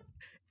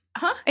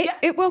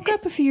 It woke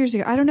up a few years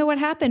ago. I don't know what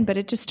happened, but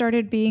it just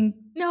started being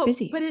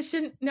busy. But it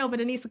shouldn't. No,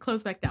 but it needs to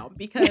close back down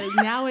because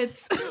now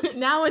it's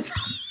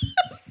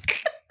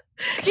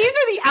these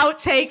are the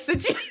outtakes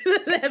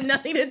that have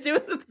nothing to do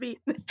with me.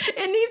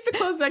 It needs to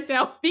close back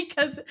down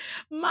because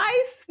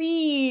my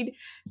feed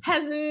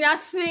has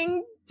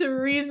nothing to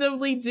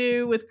reasonably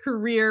do with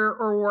career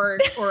or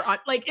work or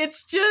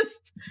it's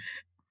just.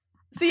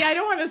 See, I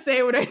don't want to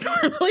say what I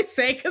normally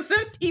say because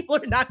then people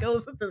are not going to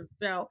listen to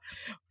the show.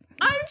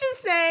 I'm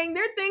just saying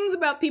there are things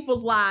about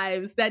people's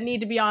lives that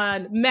need to be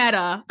on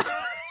Meta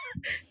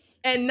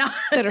and not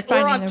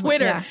or on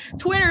Twitter. Yeah.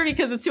 Twitter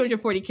because it's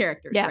 240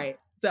 characters, right?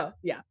 So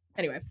yeah.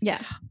 Anyway.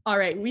 Yeah. All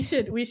right. We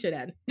should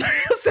end.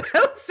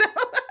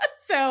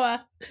 So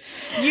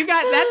you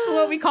got that's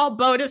what we call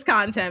bonus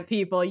content,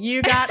 people.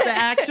 You got the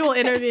actual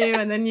interview,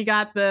 and then you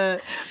got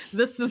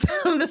this is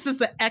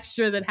the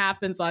extra that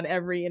happens on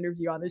every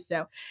interview on the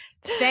show.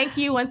 Thank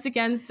you once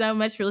again so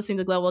much for listening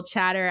to Global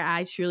Chatter.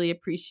 I truly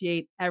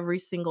appreciate every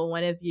single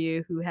one of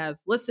you who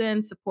has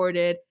listened,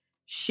 supported,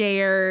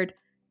 shared,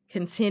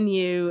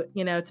 continue,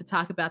 to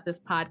talk about this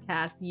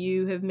podcast.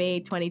 You have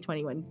made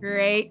 2021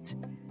 great,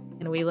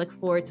 and we look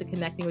forward to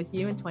connecting with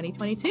you in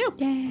 2022.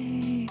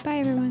 Yay! Bye,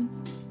 everyone.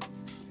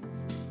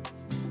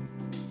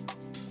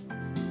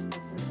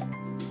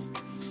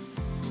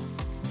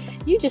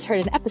 You just heard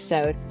an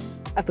episode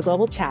of the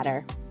Global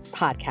Chatter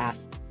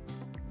podcast,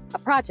 a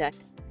project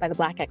by the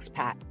Black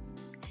Expat.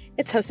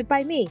 It's hosted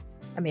by me,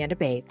 Amanda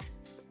Bates,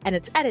 and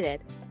it's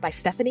edited by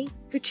Stephanie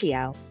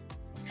Fuccio.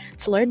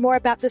 To learn more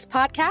about this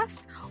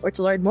podcast or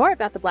to learn more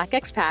about the Black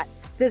Expat,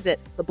 visit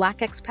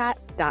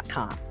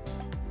theblackexpat.com.